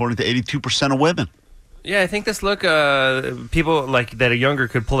this, according to 82% of women. Yeah, I think this look, people like that are younger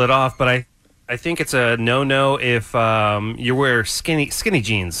could pull it off, but I think it's a no-no if you wear skinny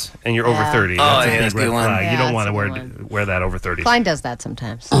jeans and you're over 30. That's a big red flag. Yeah, you don't want to wear that over 30. Klein does that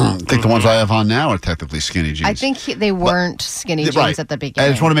sometimes. I think the ones I have on now are technically skinny jeans. I think they weren't skinny jeans at the beginning.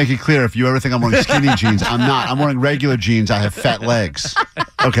 I just want to make it clear, if you ever think I'm wearing skinny jeans, I'm not. I'm wearing regular jeans. I have fat legs.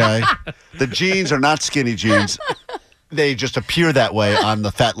 Okay? The jeans are not skinny jeans. They just appear that way on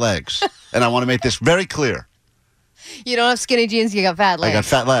the fat legs. And I want to make this very clear. You don't have skinny jeans, you got fat legs. I got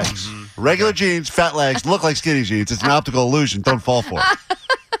fat legs. Regular jeans, fat legs, look like skinny jeans. It's an optical illusion. Don't fall for it.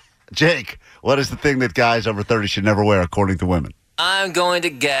 Jake, what is the thing that guys over 30 should never wear, according to women? I'm going to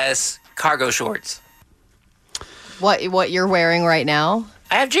guess cargo shorts. What you're wearing right now?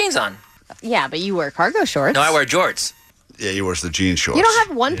 I have jeans on. Yeah, but you wear cargo shorts. No, I wear jorts. Yeah, you wear the jean shorts. You don't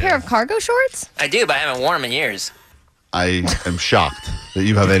have one pair of cargo shorts? I do, but I haven't worn them in years. I am shocked that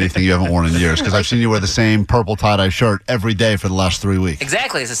you have anything you haven't worn in years, because I've seen you wear the same purple tie-dye shirt every day for the last 3 weeks.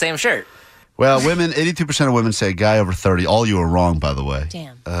 Exactly, it's the same shirt. Well, 82% of women say guy over 30, all you are wrong, by the way.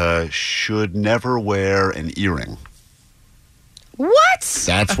 Damn. Should never wear an earring. What?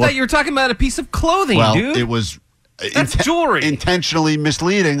 I thought you were talking about a piece of clothing, dude. It was jewelry. Intentionally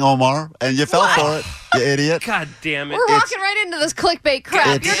misleading, Omar, and you fell for it, you idiot. God damn it. We're walking right into this clickbait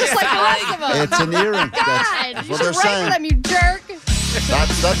crap. You're just like the rest of them. It's an earring. God, That's you what should they're write saying. for them, you jerk.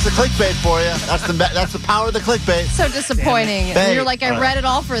 That's the clickbait for you. That's the power of the clickbait. So disappointing. And you're like, I read it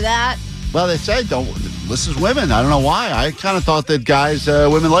all for that. Well, they say this is women. I don't know why. I kind of thought that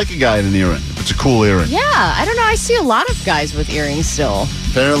women like a guy in an earring. If it's a cool earring. Yeah, I don't know. I see a lot of guys with earrings still.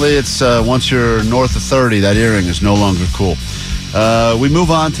 Apparently, it's once you're north of 30, that earring is no longer cool. We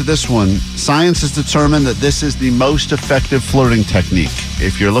move on to this one. Science has determined that this is the most effective flirting technique.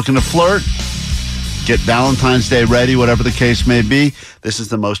 If you're looking to flirt, get Valentine's Day ready, whatever the case may be. This is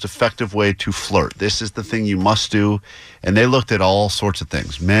the most effective way to flirt. This is the thing you must do. And they looked at all sorts of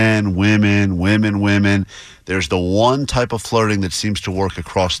things. Men, women. There's the one type of flirting that seems to work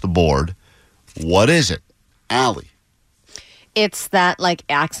across the board. What is it? Allie. It's that like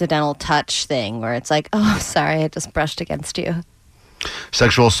accidental touch thing where it's like, oh, sorry, I just brushed against you.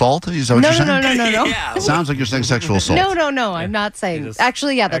 Sexual assault? Is that what you're saying? No. It sounds like you're saying sexual assault. No, I'm not saying.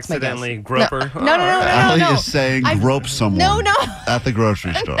 Actually, yeah, that's my guess. Accidentally grope her? No. Allie is saying grope someone No. at the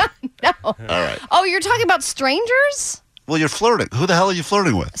grocery store. No. All right. Oh, you're talking about strangers? Well, you're flirting. Who the hell are you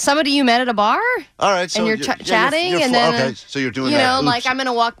flirting with? Somebody you met at a bar? All right, so and you're chatting, and then okay, so you're doing you that. know, Oops. like I'm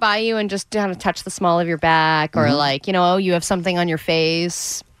gonna walk by you and just kind of touch the small of your back, or like you have something on your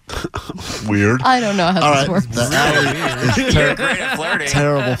face. Weird. I don't know how All this right, works. You're great at flirting.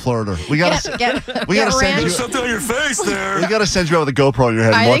 Terrible flirter. We gotta Get send you something on your face there. We gotta send you out with a GoPro on your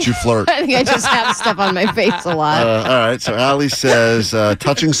head and watch you flirt. I think I just have stuff on my face a lot. All right, so Allie says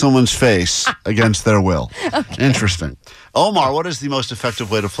touching someone's face against their will. Okay. Interesting. Omar, what is the most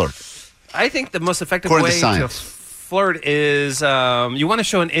effective way to flirt? I think the most effective According way to science. flirt is you want to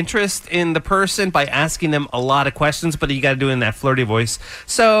show an interest in the person by asking them a lot of questions, but you got to do it in that flirty voice.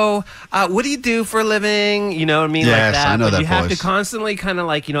 So, what do you do for a living? You know what I mean? Yes, like that. I know but that you have voice. to constantly kind of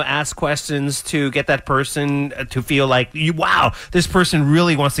ask questions to get that person to feel like, wow, this person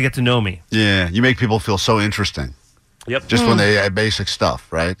really wants to get to know me. Yeah, you make people feel so interesting. Yep. Just when they basic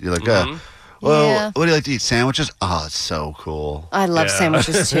stuff, right? You're like, well, Yeah. what do you like to eat? Sandwiches? Oh, it's so cool. I love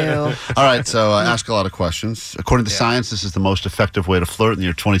sandwiches too. All right, so ask a lot of questions. According to science, this is the most effective way to flirt in the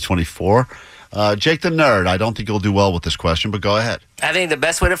year 2024. Jake the Nerd, I don't think you'll do well with this question, but go ahead. I think the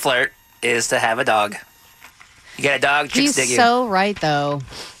best way to flirt is to have a dog. You got a dog, chicks dig He's you. so right though.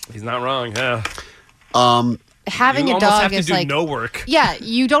 He's not wrong. Yeah. Having you a almost dog have to is do like no work. Yeah,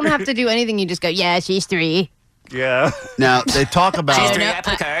 you don't have to do anything. You just go, yeah, she's 3. Yeah. Now, they talk about...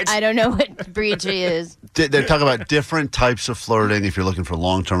 I don't know what breed she is. They talk about different types of flirting if you're looking for a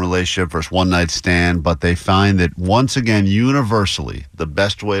long-term relationship versus one-night stand, but they find that, once again, universally, the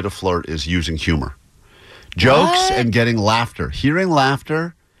best way to flirt is using humor. Jokes and getting laughter. Hearing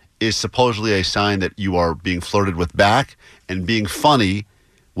laughter is supposedly a sign that you are being flirted with back, and being funny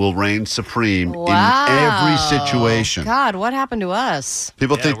will reign supreme in every situation. God, what happened to us?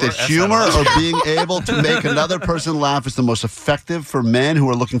 People think that humor or being able to make another person laugh is the most effective for men who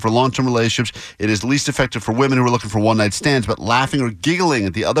are looking for long-term relationships. It is least effective for women who are looking for one-night stands, but laughing or giggling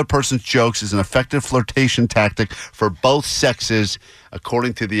at the other person's jokes is an effective flirtation tactic for both sexes.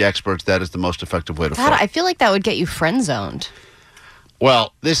 According to the experts, that is the most effective way to God, flirt. I feel like that would get you friend-zoned.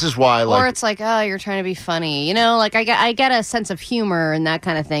 Well, this is why, Or it's like, oh, you're trying to be funny. You know, like I get a sense of humor and that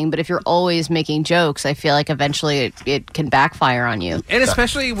kind of thing. But if you're always making jokes, I feel like eventually it can backfire on you. And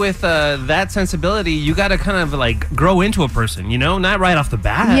especially with that sensibility, you got to kind of grow into a person, not right off the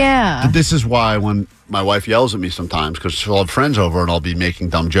bat. Yeah. This is why when my wife yells at me sometimes, because she'll have friends over and I'll be making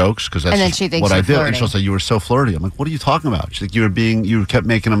dumb jokes because that's And then she thinks what I you're do. And flirting. she'll say, you were so flirty. I'm like, what are you talking about? She's like, you kept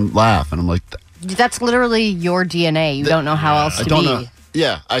making them laugh. And I'm like, That's literally your DNA. You don't know how else to I don't be. know.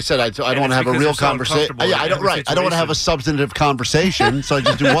 Yeah, I said I don't want to have a because real you're so conversation. uncomfortable Yeah, in every I don't want to have a substantive conversation, so I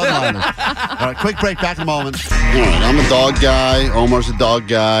just do one-liners. All right, quick break. Back in a moment. All right, I'm a dog guy. Omar's a dog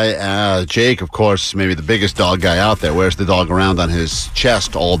guy. Jake, of course, maybe the biggest dog guy out there. Wears the dog around on his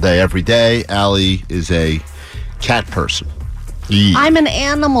chest all day, every day. Allie is a cat person. I'm an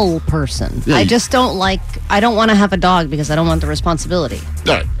animal person. Yeah, I you- just don't I don't want to have a dog because I don't want the responsibility.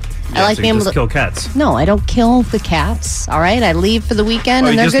 All right. I like so being you able just to kill cats. No, I don't kill the cats. All right, I leave for the weekend Or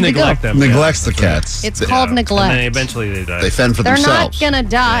and you they're just good to go. neglect them. Neglects the cats. It's called neglect. And then eventually they die. They fend for They're themselves. not gonna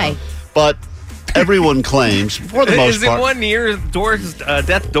die. But everyone claims, for the most Is it part, 1 year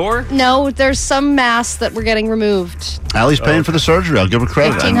death door? No, there's some masks that were getting removed. Allie's paying for the surgery. I'll give her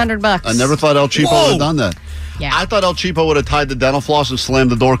credit. $1,500. I never thought El Cheapo would have done that. Yeah. I thought El Cheapo would have tied the dental floss and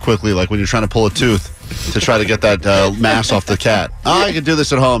slammed the door quickly, like when you're trying to pull a tooth to try to get that mass off the cat. Oh, I could do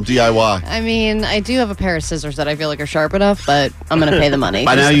this at home, DIY. I mean, I do have a pair of scissors that I feel like are sharp enough, but I'm going to pay the money.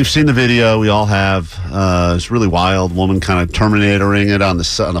 By now, you've seen the video. We all have. It's really wild. Woman kind of Terminatoring it on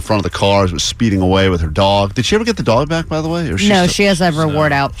the front of the car as it was speeding away with her dog. Did she ever get the dog back, by the way? Or No, she has a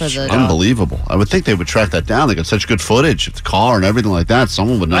reward out for the dog. Unbelievable. I would think they would track that down. They got such good footage of the car and everything like that.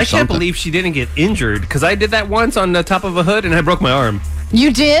 Someone would know I something. can't believe she didn't get injured because I did that once on the top of a hood and I broke my arm.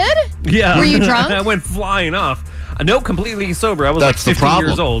 You did? Yeah. Were you drunk? I went flying off. No, completely sober. I was That's like the 50 problem.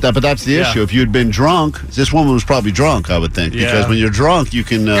 years old. But that's the issue. If you had been drunk, this woman was probably drunk, I would think. Yeah. Because when you're drunk, you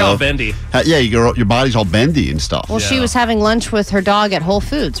can... You're all bendy. Your body's all bendy and stuff. Well, she was having lunch with her dog at Whole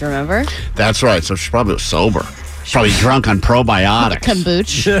Foods, remember? That's right. So she probably was sober. Probably drunk on probiotics.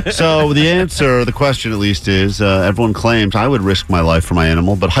 Kombucha. So the answer, the question at least is, everyone claims I would risk my life for my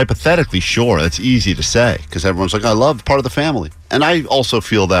animal, but hypothetically, sure, that's easy to say because everyone's like, I love part of the family. And I also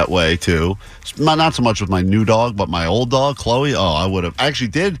feel that way, too. Not so much with my new dog, but my old dog, Chloe. Oh, I would have. I actually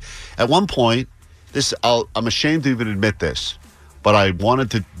did at one point. I'm ashamed to even admit this, but I wanted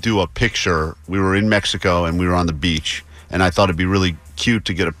to do a picture. We were in Mexico and we were on the beach, and I thought it'd be really cute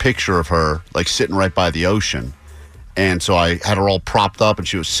to get a picture of her, like sitting right by the ocean. And so I had her all propped up and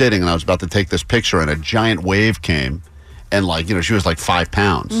she was sitting and I was about to take this picture and a giant wave came and she was like 5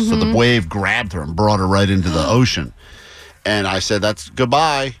 pounds. So the wave grabbed her and brought her right into the ocean. And I said, "That's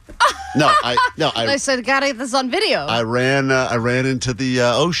goodbye." I said, "Gotta get this on video." I ran into the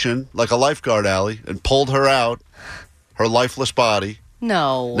ocean like a lifeguard, Allie, and pulled her out, her lifeless body.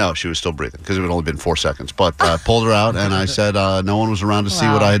 No, she was still breathing because it had only been 4 seconds. But I pulled her out, and I said, no one was around to see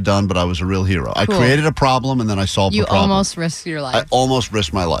what I had done, but I was a real hero. I created a problem, and then I solved the problem. You almost risked your life. I almost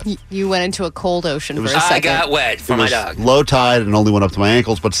risked my life. You went into a cold ocean for a second. I got wet for my dog. Low tide and only went up to my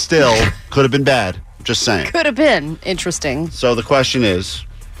ankles, but still could have been bad. Just saying. Could have been interesting. So the question is,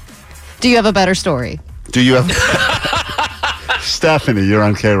 do you have a better story? Do you have... Stephanie, you're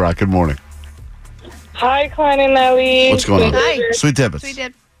on K-Rock. Good morning. Hi, Klein and Ellie. What's going on? Hi. Sweet Tibbets.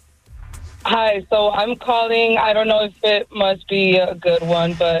 Hi, so I'm calling. I don't know if it must be a good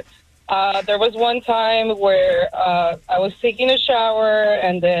one, but there was one time where I was taking a shower,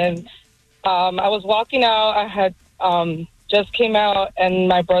 and then I was walking out. I had just came out, and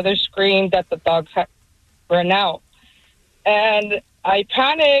my brother screamed that the dogs had run out. And I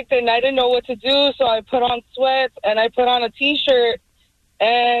panicked, and I didn't know what to do, so I put on sweats, and I put on a T-shirt.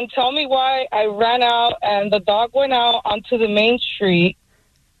 And tell me why I ran out, and the dog went out onto the main street,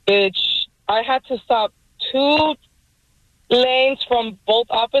 which I had to stop 2 lanes from both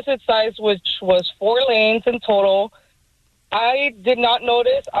opposite sides, which was 4 lanes in total. I did not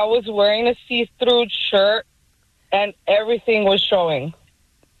notice I was wearing a see-through shirt, and everything was showing.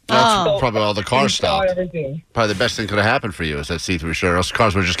 That's probably all the cars stopped. Everything. Probably the best thing could have happened for you is that see-through shirt. Else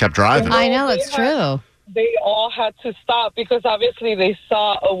cars would have just kept driving. I know, it's true. They all had to stop because obviously they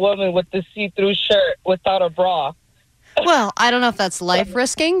saw a woman with the see-through shirt without a bra. Well, I don't know if that's life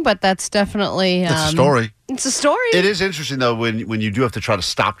risking, but that's definitely It's a story. It's a story. It is interesting, though, when you do have to try to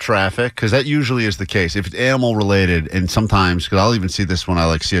stop traffic, because that usually is the case. If it's animal-related, and sometimes, because I'll even see this when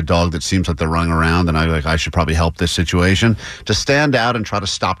I see a dog that seems like they're running around, and I should probably help this situation. To stand out and try to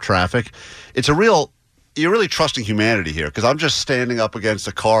stop traffic, you're really trusting humanity here, because I'm just standing up against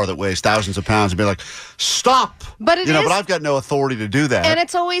a car that weighs thousands of pounds and be like, stop! But but I've got no authority to do that. And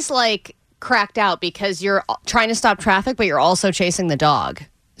it's always cracked out because you're trying to stop traffic, but you're also chasing the dog.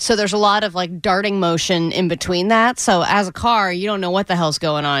 So there's a lot of darting motion in between that. So as a car, you don't know what the hell's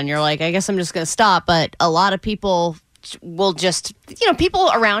going on. You're like, I guess I'm just going to stop. But a lot of people will just,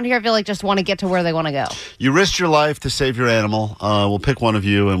 people around here, I feel like, just want to get to where they want to go. You risked your life to save your animal. We'll pick one of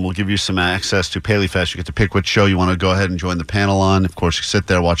you, and we'll give you some access to Paley Fest. You get to pick which show you want to go ahead and join the panel on. Of course, you sit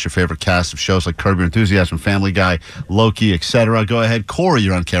there, watch your favorite cast of shows like Curb Your Enthusiasm, Family Guy, Loki, etc. Go ahead. Corey,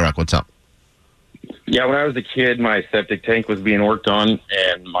 you're on K-Rock. What's up? Yeah, when I was a kid, my septic tank was being worked on,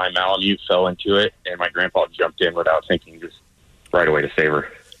 and my Malamute fell into it, and my grandpa jumped in without thinking, just right away to save her.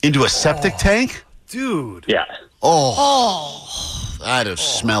 Into a septic tank? Dude. Yeah. Oh. That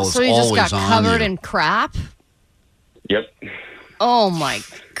smell is so you always just got on covered you. in crap? Yep. Oh, my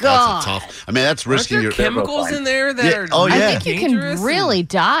God. That's a tough. I mean, that's risking Aren't there your chemicals in there that are I think you can really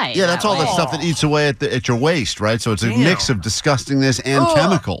die. Yeah, that's all that stuff that eats away at your waist, right? So it's a mix of disgustingness and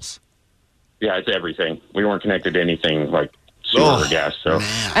chemicals. Yeah, it's everything. We weren't connected to anything like sewer or gas. So.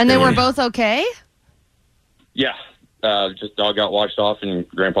 And they were both okay? Yeah. Just dog got washed off, and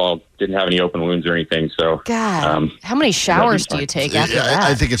Grandpa didn't have any open wounds or anything. So, God, how many showers do you take after that?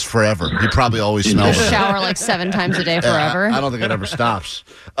 I think it's forever. He probably always smells it. Shower 7 times a day forever? I don't think it ever stops.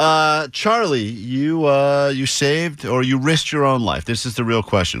 Charlie, you saved or you risked your own life. This is the real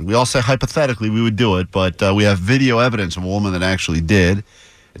question. We all say hypothetically we would do it, but we have video evidence of a woman that actually did.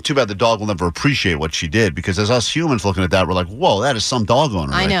 And too bad the dog will never appreciate what she did, because as us humans looking at that, we're like, whoa, that is some dog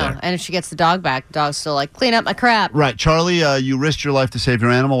owner I know. there. And if she gets the dog back, the dog's still like, clean up my crap. Right. Charlie, you risked your life to save your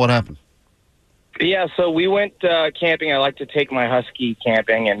animal. What happened? Yeah, so we went camping. I like to take my husky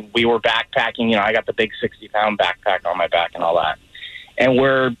camping, and we were backpacking. I got the big 60-pound backpack on my back and all that. And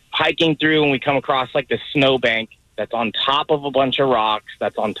we're hiking through, and we come across this snowbank that's on top of a bunch of rocks,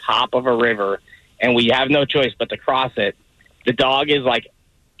 that's on top of a river, and we have no choice but to cross it. The dog is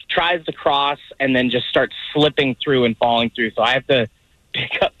tries to cross and then just starts slipping through and falling through. So I have to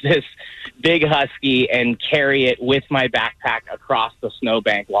pick up this big husky and carry it with my backpack across the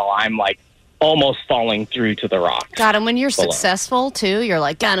snowbank while I'm almost falling through to the rocks. God, and when you're successful too, you're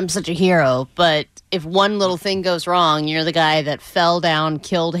like, God, I'm such a hero. But if one little thing goes wrong, you're the guy that fell down,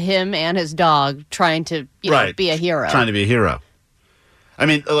 killed him and his dog, trying to be a hero. Trying to be a hero. I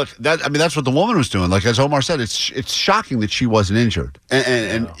mean, look. That's what the woman was doing. As Omar said, it's shocking that she wasn't injured,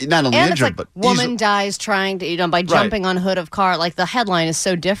 and not only and injured, it's but woman dies trying to, by jumping on hood of car. The headline is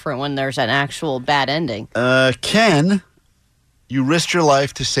so different when there's an actual bad ending. Ken, you risked your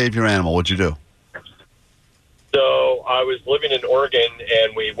life to save your animal. What'd you do? So I was living in Oregon,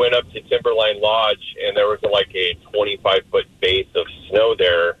 and we went up to Timberline Lodge, and there was a 25-foot base of snow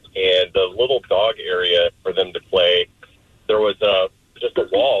there, and the little dog area for them to play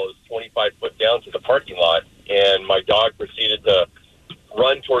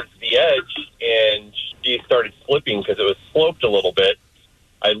run towards the edge, and she started slipping because it was sloped a little bit.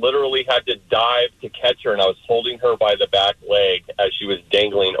 I literally had to dive to catch her, and I was holding her by the back leg as she was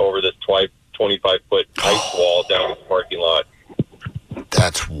dangling over this 25-foot ice wall down the parking lot.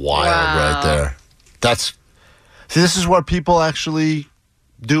 That's wild right there. This is where people actually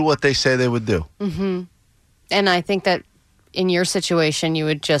do what they say they would do. Mm-hmm. And I think that in your situation, you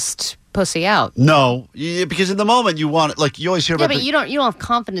would just pussy out. No, because in the moment you want it. Like you always hear about. Yeah, but you don't have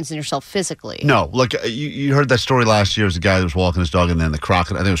confidence in yourself physically. No, like you heard that story last year. It was a guy that was walking his dog, and then the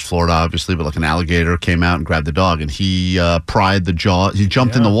crocodile. I think it was Florida, obviously, but like an alligator came out and grabbed the dog, and he pried the jaw. He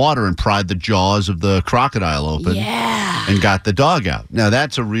jumped in the water and pried the jaws of the crocodile open. Yeah. And got the dog out. Now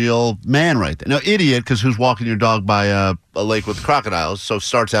that's a real man right there. Now idiot, because who's walking your dog by a lake with crocodiles? So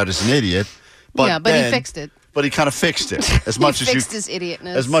starts out as an idiot. But he fixed it. But he kind of fixed it as much as you fixed his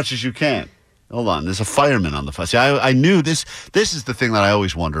idiotness. as much as you can. Hold on, there's a fireman on the phone. See, I knew this. This is the thing that I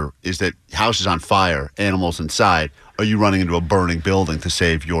always wonder: is that house is on fire, animals inside. Are you running into a burning building to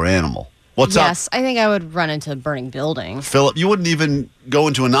save your animal? What's up? Yes, I think I would run into a burning building. Philip, you wouldn't even go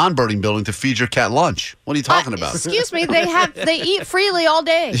into a non-burning building to feed your cat lunch. What are you talking about? Excuse me, they eat freely all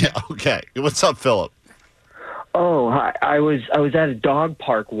day. Yeah, okay. What's up, Philip? Oh, hi. I was at a dog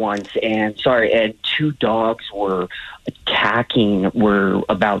park once, and two dogs were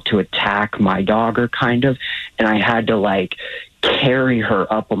about to attack my dogger, kind of, and I had to carry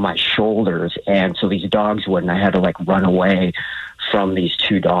her up on my shoulders, and so these dogs wouldn't. I had to run away from these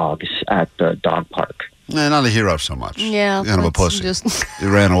two dogs at the dog park. Not a hero so much. Yeah, kind of a pussy.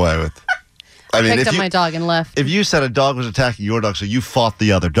 You ran away with. I mean, picked up my dog and left. If you said a dog was attacking your dog, so you fought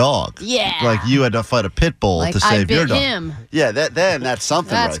the other dog. Yeah. Like you had to fight a pit bull to save your dog. Him. Yeah, that's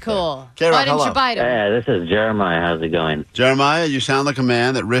something. That's right cool. There. Why didn't you bite him? Yeah, this is Jeremiah. How's it going? Jeremiah, you sound like a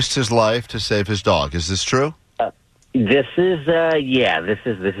man that risked his life to save his dog. Is this true? This is this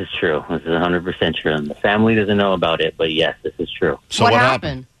is true. This is 100% true. And the family doesn't know about it, but yes, this is true. So what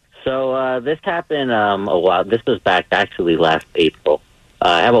happened? So this happened a while. This was back actually last April.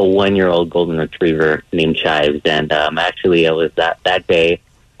 I have a 1-year-old golden retriever named Chives, and actually, I was that day.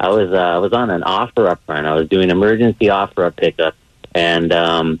 I was on an offer-up run. I was doing emergency offer-up pickup, and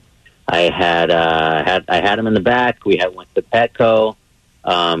I had him in the back. We went to Petco.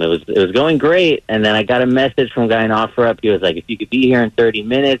 It was going great, and then I got a message from a guy in offer-up. He was like, "If you could be here in 30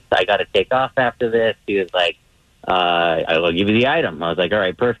 minutes, I got to take off after this." He was like, "I will give you the item." I was like, "All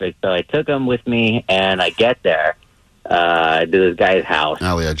right, perfect." So I took him with me, and I get there. To this guy's house.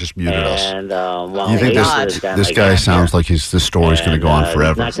 Allie, I just muted us. And you think this guy sounds like this story's going to go on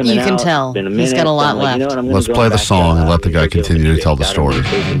forever? You can tell. He's got a lot left. Let's play the song and let the guy continue to tell the story.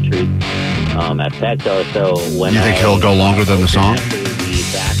 At Petco, so when you think he'll go longer than the song?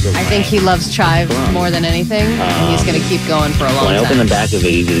 I think he loves Chive more than anything, and he's going to keep going for a long time. When I opened the back of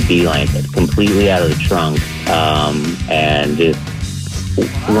it, he did a beeline completely out of the trunk, and just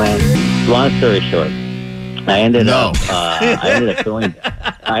went. Long story short. I ended up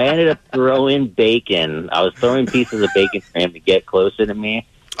throwing bacon. I was throwing pieces of bacon for him to get closer to me.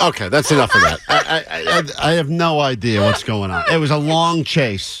 Okay, that's enough of that. I have no idea what's going on. It was a long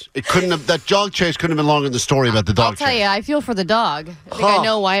chase. That dog chase couldn't have been longer than the story about the dog chase. I'll tell you, I feel for the dog. I think I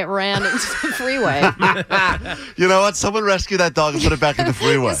know why it ran into the freeway. You know what? Someone rescue that dog and put it back in the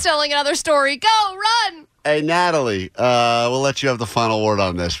freeway. He's telling another story. Go, run! Hey, Natalie, we'll let you have the final word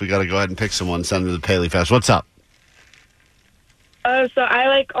on this. We got to go ahead and pick someone, send them to the Paley Fest. What's up? So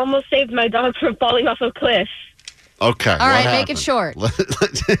I almost saved my dog from falling off a cliff. Okay. All right, make it short.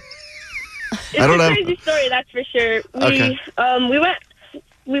 It's a crazy story, that's for sure.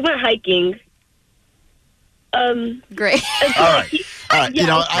 We went hiking. Great. All right. You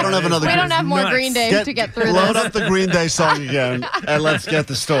know, I don't have another. We don't have more Green Day to get through this. Load up the Green Day song again, and let's get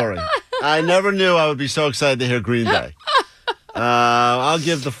the story. I never knew I would be so excited to hear Green Day. I'll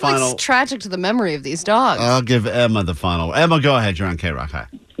give the final. It's tragic to the memory of these dogs. I'll give Emma the final. Emma, go ahead. You're on K-Rock. Hi.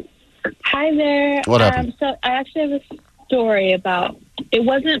 Hi there. What happened? So I actually have a story about. It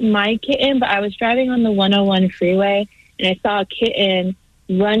wasn't my kitten, but I was driving on the 101 freeway, and I saw a kitten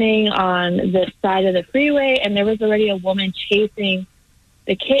running on the side of the freeway, and there was already a woman chasing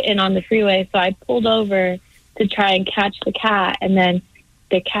the kitten on the freeway. So I pulled over to try and catch the cat, and then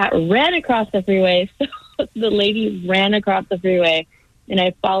the cat ran across the freeway. So the lady ran across the freeway, and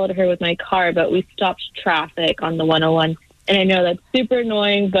I followed her with my car, but we stopped traffic on the 101. And I know that's super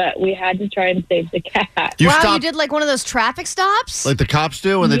annoying, but we had to try and save the cat. You did like one of those traffic stops? Like the cops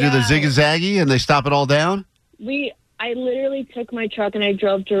do when they do the zig-a-zaggy and they stop it all down? I literally took my truck and I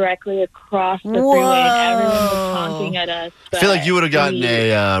drove directly across the freeway, and everyone was honking at us. I feel like you would have gotten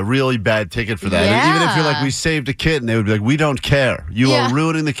a really bad ticket for that. Yeah. Even if you're like, we saved a kid, and they would be like, we don't care. You are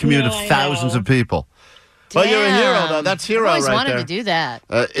ruining the commute of thousands of people. Well, you're a hero, though. That's hero I always right wanted there. to do that.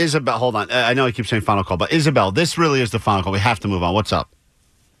 Isabel, hold on. I know I keep saying final call, but Isabel, this really is the final call. We have to move on. What's up?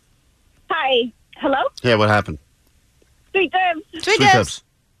 Hi. Hello? Yeah, what happened? Sweet Dibs. Sweet Dibs.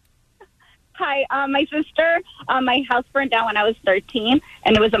 Hi. My sister, my house burned down when I was 13,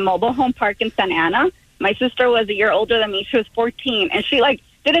 and it was a mobile home park in Santa Ana. My sister was a year older than me. She was 14, and she,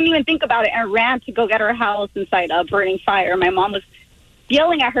 didn't even think about it and ran to go get her house inside a burning fire. My mom was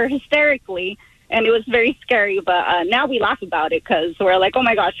yelling at her hysterically, and it was very scary. But now we laugh about it because we're like, oh,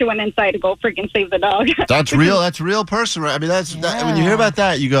 my gosh, she went inside to go freaking save the dog. That's real. That's a real person, right? I mean, when you hear about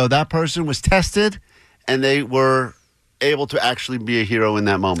that, you go, that person was tested, and they were able to actually be a hero in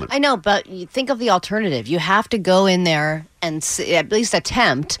that moment. I know, but you think of the alternative. You have to go in there and at least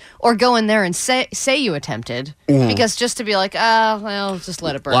attempt, or go in there and say you attempted, because just to be like, just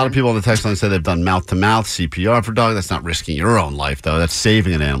let it burn. A lot of people on the text line say they've done mouth-to-mouth CPR for dog. That's not risking your own life, though. That's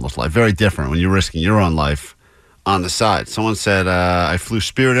saving an animal's life. Very different when you're risking your own life on the side. Someone said, I flew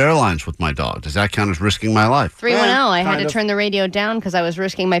Spirit Airlines with my dog. Does that count as risking my life? 310, I had to turn the radio down because I was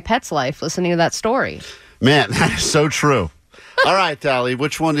risking my pet's life listening to that story. Man, that is so true. All right, Allie,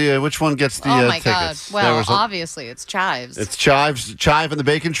 which one gets the oh my tickets? God. Well, obviously it's Chives. It's Chive and the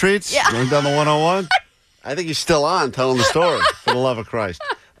Bacon Treats? Yeah. Going down the 101? I think he's still on telling the story, for the love of Christ.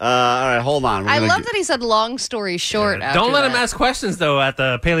 All right, hold on. I love that he said long story short. After Don't let him that. ask questions, though, at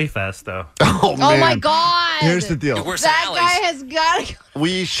the Paley Fest, though. Oh, man. Oh my God! Here's the deal. That guy has got to.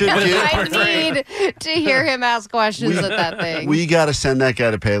 We should I need to hear him ask questions at that thing. We got to send that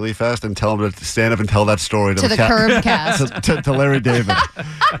guy to Paley Fest and tell him to stand up and tell that story to the Curb cast. to Larry David.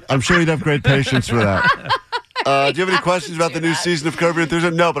 I'm sure he'd have great patience for that. Do you have any questions about the new season of Curb Your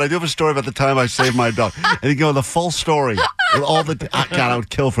Enthusiasm? No, but I do have a story about the time I saved my dog. And you go the full story with all the. God, I would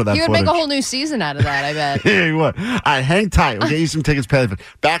kill for that. You would footage. make a whole new season out of that, I bet. Yeah, you would. All right, hang tight. We'll get you some tickets.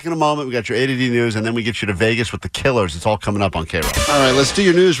 Back in a moment. We got your ADD news, and then we get you to Vegas with the Killers. It's all coming up on K-Rock. All right, let's do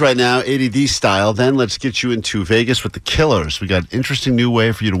your news right now, ADD style. Then let's get you into Vegas with the Killers. We got an interesting new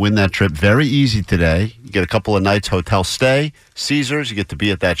way for you to win that trip. Very easy today. You get a couple of nights hotel stay. Caesars, you get to be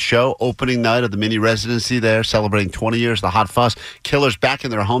at that show. Opening night of the mini residency there, celebrating 20 years of the Hot Fuss. Killers back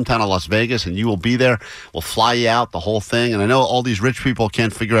in their hometown of Las Vegas, and you will be there. We'll fly you out, the whole thing. And I know all these rich people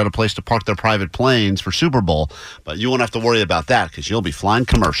can't figure out a place to park their private planes for Super Bowl, but you won't have to worry about that because you'll be flying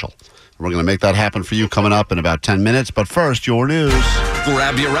commercial. We're going to make that happen for you coming up in about 10 minutes. But first, your news.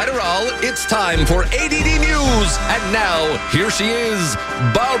 Grab your Adderall. It's time for ADD News. And now, here she is,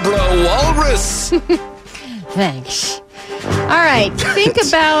 Barbara Walrus. Thanks. All right, think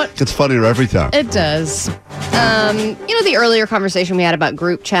about... It's funnier every time. It does. The earlier conversation we had about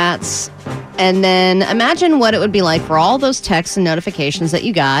group chats, and then imagine what it would be like for all those texts and notifications that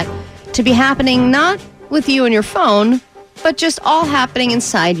you got to be happening not with you and your phone, but just all happening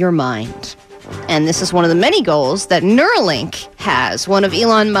inside your mind. And this is one of the many goals that Neuralink has, one of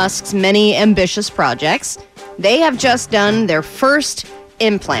Elon Musk's many ambitious projects. They have just done their first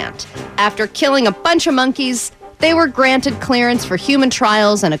implant. After killing a bunch of monkeys, they were granted clearance for human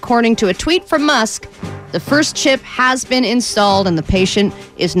trials, and according to a tweet from Musk, the first chip has been installed and the patient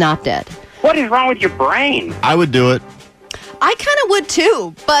is not dead. What is wrong with your brain? I would do it. I kind of would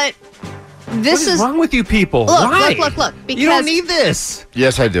too, but this What is wrong with you people? Why? Look. Because you don't need this.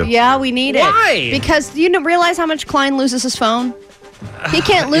 Yes, I do. Yeah, we need it. Why? Because you realize how much Klein loses his phone? He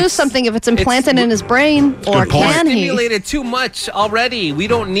can't lose something if it's implanted in his brain, or can he? Stimulated too much already. We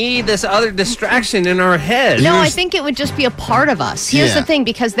don't need this other distraction in our head. No, I think it would just be a part of us. Here's the thing,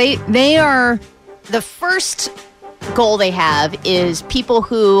 because they are the first goal they have is people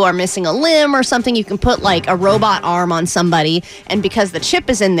who are missing a limb or something. You can put like a robot arm on somebody, and because the chip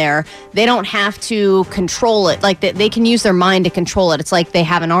is in there, they don't have to control it. Like they can use their mind to control it. It's like they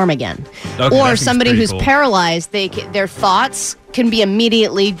have an arm again. Okay, or somebody who's paralyzed, their thoughts can be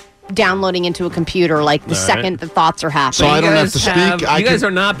immediately downloading into a computer like the second the thoughts are happening. So I don't have to speak. You guys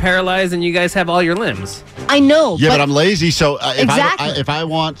are not paralyzed, and you guys have all your limbs. I know. Yeah, but I'm lazy, so Exactly. if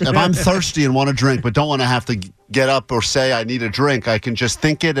I'm thirsty and want a drink, but don't want to have to get up or say I need a drink, I can just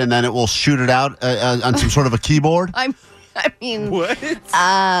think it, and then it will shoot it out on some sort of a keyboard. I mean, what?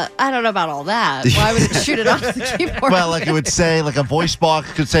 I don't know about all that. Why would it shoot it off the keyboard? Well, like it would say, like a voice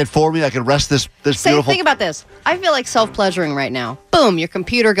box could say it for me. I could rest this beautiful. Think about this. I feel like self-pleasuring right now. Boom, your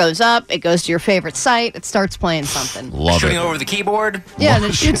computer goes up. It goes to your favorite site. It starts playing something. Shooting over the keyboard. Yeah, and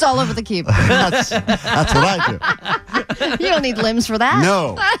it shoots all over the keyboard. That's what I do. You don't need limbs for that.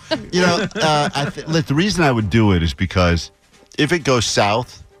 No. The reason I would do it is because if it goes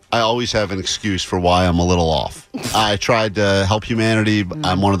south, I always have an excuse for why I'm a little off. I tried to help humanity.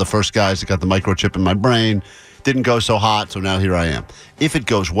 I'm one of the first guys that got the microchip in my brain. Didn't go so hot, so now here I am. If it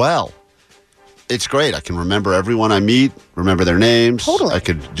goes well, it's great. I can remember everyone I meet, remember their names. Totally. I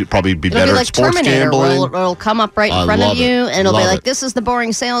could probably be It'll better be like at sports Terminator, gambling. where it'll come up right in I front of love you, it. and it'll be Love like, it. this is the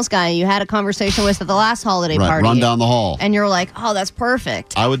boring sales guy you had a conversation with at the last holiday Right, party. run down the hall. And you're like, oh, that's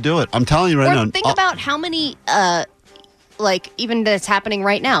perfect. I would do it. I'm telling you right Or now. think about how many, even that's happening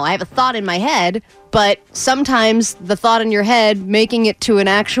right now. I have a thought in my head, but sometimes the thought in your head making it to an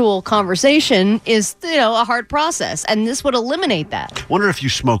actual conversation is, a hard process. And this would eliminate that. Wonder if you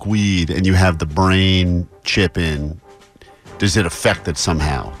smoke weed and you have the brain chip in, does it affect it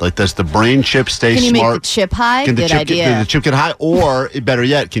somehow? Like, does the brain chip stay Can you smart? make the chip high? Can the Good chip idea. Can the chip get high? Or, better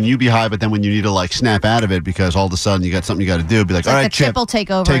yet, can you be high, but then when you need to, like, snap out of it because all of a sudden you got something you got to do, be like, It's all like right, the chip will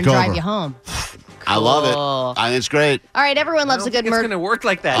take over and drive you home. I love it. I think it's great. All right, everyone loves a good murder. It's going to work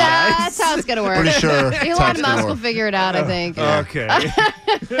like that, That's how it's going to work. Pretty sure that's how Elon it's gonna Musk will work. figure it out, I think. Okay.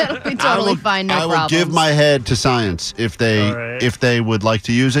 It'll be totally fine, no I will problem. give my head to science. If they would like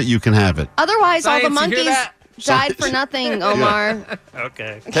to use it, you can have it. Otherwise, all the Science, you hear monkeys that? died for nothing, Omar.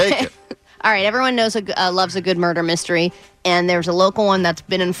 Okay. Take it. All right, everyone loves a good murder mystery, and there's a local one that's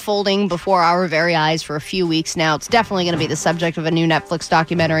been unfolding before our very eyes for a few weeks now. It's definitely going to be the subject of a new Netflix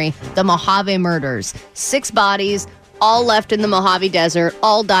documentary, The Mojave Murders. 6 bodies, all left in the Mojave Desert,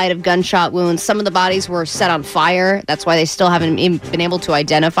 all died of gunshot wounds. Some of the bodies were set on fire. That's why they still haven't been able to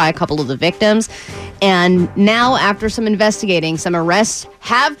identify a couple of the victims. And now, after some investigating, some arrests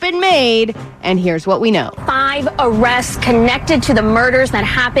have been made, and here's what we know. 5 arrests connected to the murders that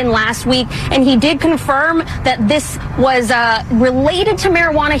happened last week, and he did confirm that this was related to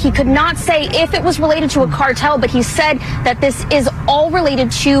marijuana. He could not say if it was related to a cartel, but he said that this is all related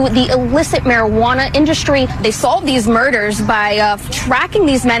to the illicit marijuana industry. They solved these murders by tracking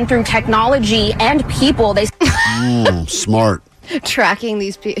these men through technology and people. They Smart. Tracking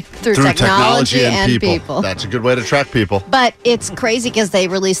these people through technology and people. That's a good way to track people. But it's crazy because they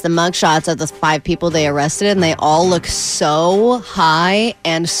released the mugshots of the 5 people they arrested, and they all look so high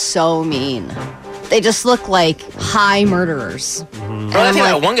and so mean. They just look like high murderers. And I I'm think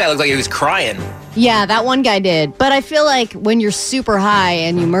like, that one guy looked like he was crying. yeah, that one guy did. But I feel like when you're super high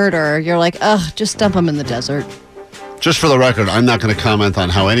and you murder, you're like, ugh, just dump them in the desert. Just for the record, I'm not going to comment on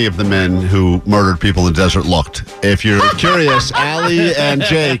how any of the men who murdered people in the desert looked. If you're curious, Allie and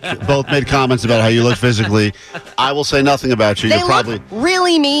Jake both made comments about how you look physically. I will say nothing about you. They You're probably look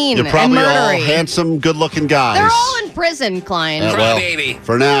really mean you're probably and all murdery. handsome, good-looking guys. They're all in prison, Klein. Well,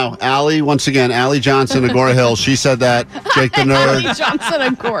 for now, Allie, once again, Allie Johnson, Agora Hill, she said that. Jake the Allie nerd, Johnson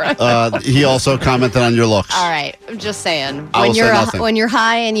Agora. he also commented on your looks. All right, I'm just saying. I will say nothing. When you're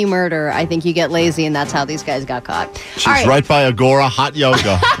high and you murder, I think you get lazy, and that's how these guys got caught. She's All right. right by Agora Hot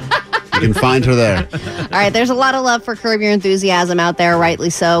Yoga. You can find her there. All right, there's a lot of love for Curb Your Enthusiasm out there, rightly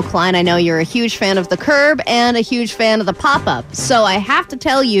so. Klein, I know you're a huge fan of the Curb and a huge fan of the pop-up. So I have to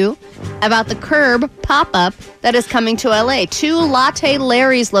tell you about the Curb pop-up that is coming to LA. 2 Latte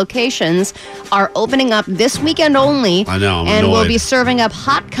Larry's locations are opening up this weekend only. I know, I'm and will annoyed. be serving up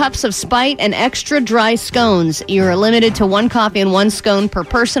hot cups of Spite and extra dry scones. You're limited to 1 coffee and 1 scone per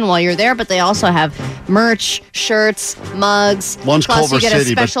person while you're there, but they also have merch, shirts, mugs. One's Plus, Culver you get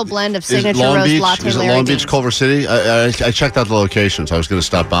City, a but special blend of is it signature Long roast Beach? latte Is it Larry Long Beach, beans. Culver City? I checked out the locations. I was going to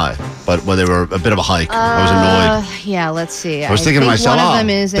stop by, but when they were a bit of a hike, I was annoyed. Yeah, let's see. I was thinking to think myself, one of oh, them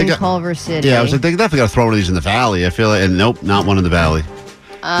is they in got- Culver City. Yeah, I was like, they definitely got to throw one of these in the valley. I feel like, and nope, not one in the valley.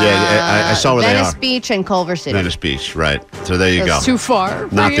 I saw where Venice they are. Beach and Culver City. Venice Beach, right. So there you That's go. too far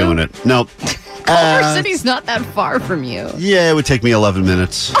for Not you? doing it. Nope. Culver City's not that far from you. Yeah, it would take me 11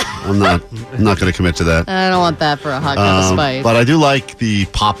 minutes. I'm not going to commit to that. I don't want that for a hot cup of Spite. But I do like the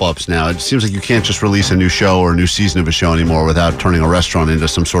pop-ups now. It seems like you can't just release a new show or a new season of a show anymore without turning a restaurant into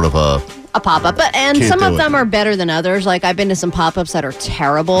some sort of a a pop-up. And Can't some do of it. them are better than others. Like, I've been to some pop-ups that are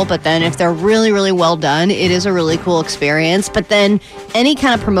terrible, but then if they're really, really well done, it is a really cool experience. But then any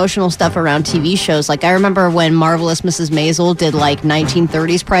kind of promotional stuff around TV shows, like I remember when Marvelous Mrs. Maisel did like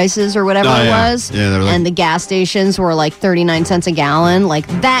 1930s prices or whatever it was. Yeah, they were like, and the gas stations were like 39 cents a gallon. Like,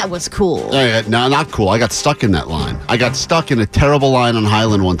 that was cool. no, not cool. I got stuck in that line. I got stuck in a terrible line on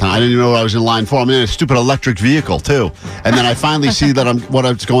Highland one time. I didn't even know what I was in line for. I'm in a stupid electric vehicle, too. And then I finally see that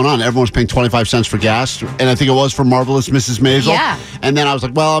what's going on. Everyone's paying 25 cents for gas. And I think it was for Marvelous Mrs. Maisel. Yeah. And then I was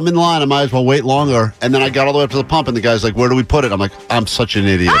like, well, I'm in line. I might as well wait longer. And then I got all the way up to the pump, and the guy's like, where do we put it? I'm like, I'm such an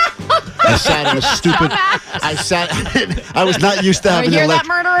idiot. I sat in a stupid... I was not used to having... You hear that,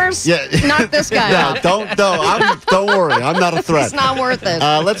 murderers? Yeah. Knock this guy out. Don't worry. I'm not a threat. It's not worth it.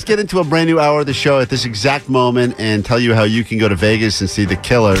 Let's get into a brand new hour of the show at this exact moment and tell you how you can go to Vegas and see the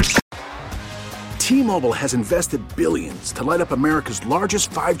Killers. T-Mobile has invested billions to light up America's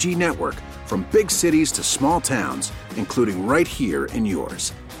largest 5G network, from big cities to small towns, including right here in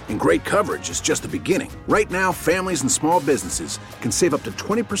yours. And great coverage is just the beginning. Right now, families and small businesses can save up to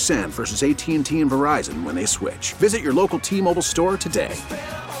 20% versus AT&T and Verizon when they switch. Visit your local T-Mobile store today.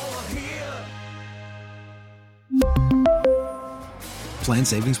 Plan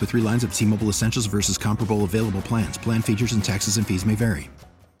savings with 3 lines of T-Mobile Essentials versus comparable available plans. Plan features and taxes and fees may vary.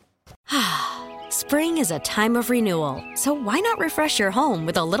 Spring is a time of renewal, so why not refresh your home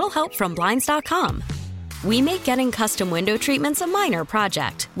with a little help from Blinds.com? We make getting custom window treatments a minor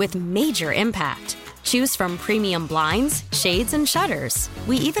project with major impact. Choose from premium blinds, shades, and shutters.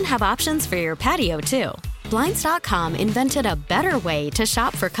 We even have options for your patio, too. Blinds.com invented a better way to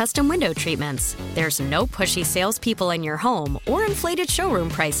shop for custom window treatments. There's no pushy salespeople in your home or inflated showroom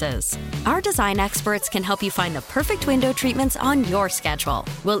prices. Our design experts can help you find the perfect window treatments on your schedule.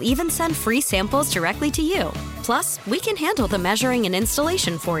 We'll even send free samples directly to you. Plus, we can handle the measuring and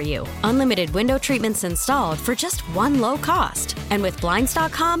installation for you. Unlimited window treatments installed for just one low cost. And with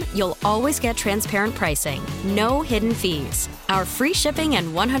Blinds.com, you'll always get transparent pricing. No hidden fees. Our free shipping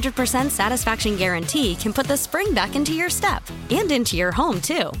and 100% satisfaction guarantee can put the spring back into your step and into your home,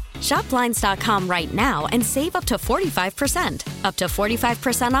 too. Shop Blinds.com right now and save up to 45%. Up to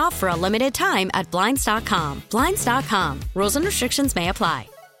 45% off for a limited time at Blinds.com. Blinds.com. Rules and restrictions may apply.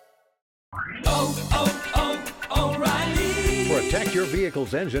 Protect your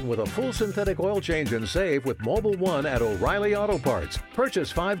vehicle's engine with a full synthetic oil change and save with Mobil 1 at O'Reilly Auto Parts. Purchase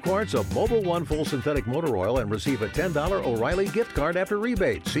 5 quarts of Mobil 1 full synthetic motor oil and receive a $10 O'Reilly gift card after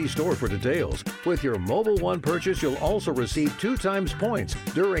rebate. See store for details. With your Mobil 1 purchase, you'll also receive 2 times points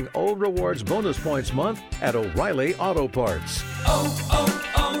during O Rewards Bonus Points Month at O'Reilly Auto Parts.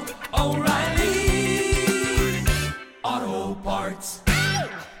 O'Reilly.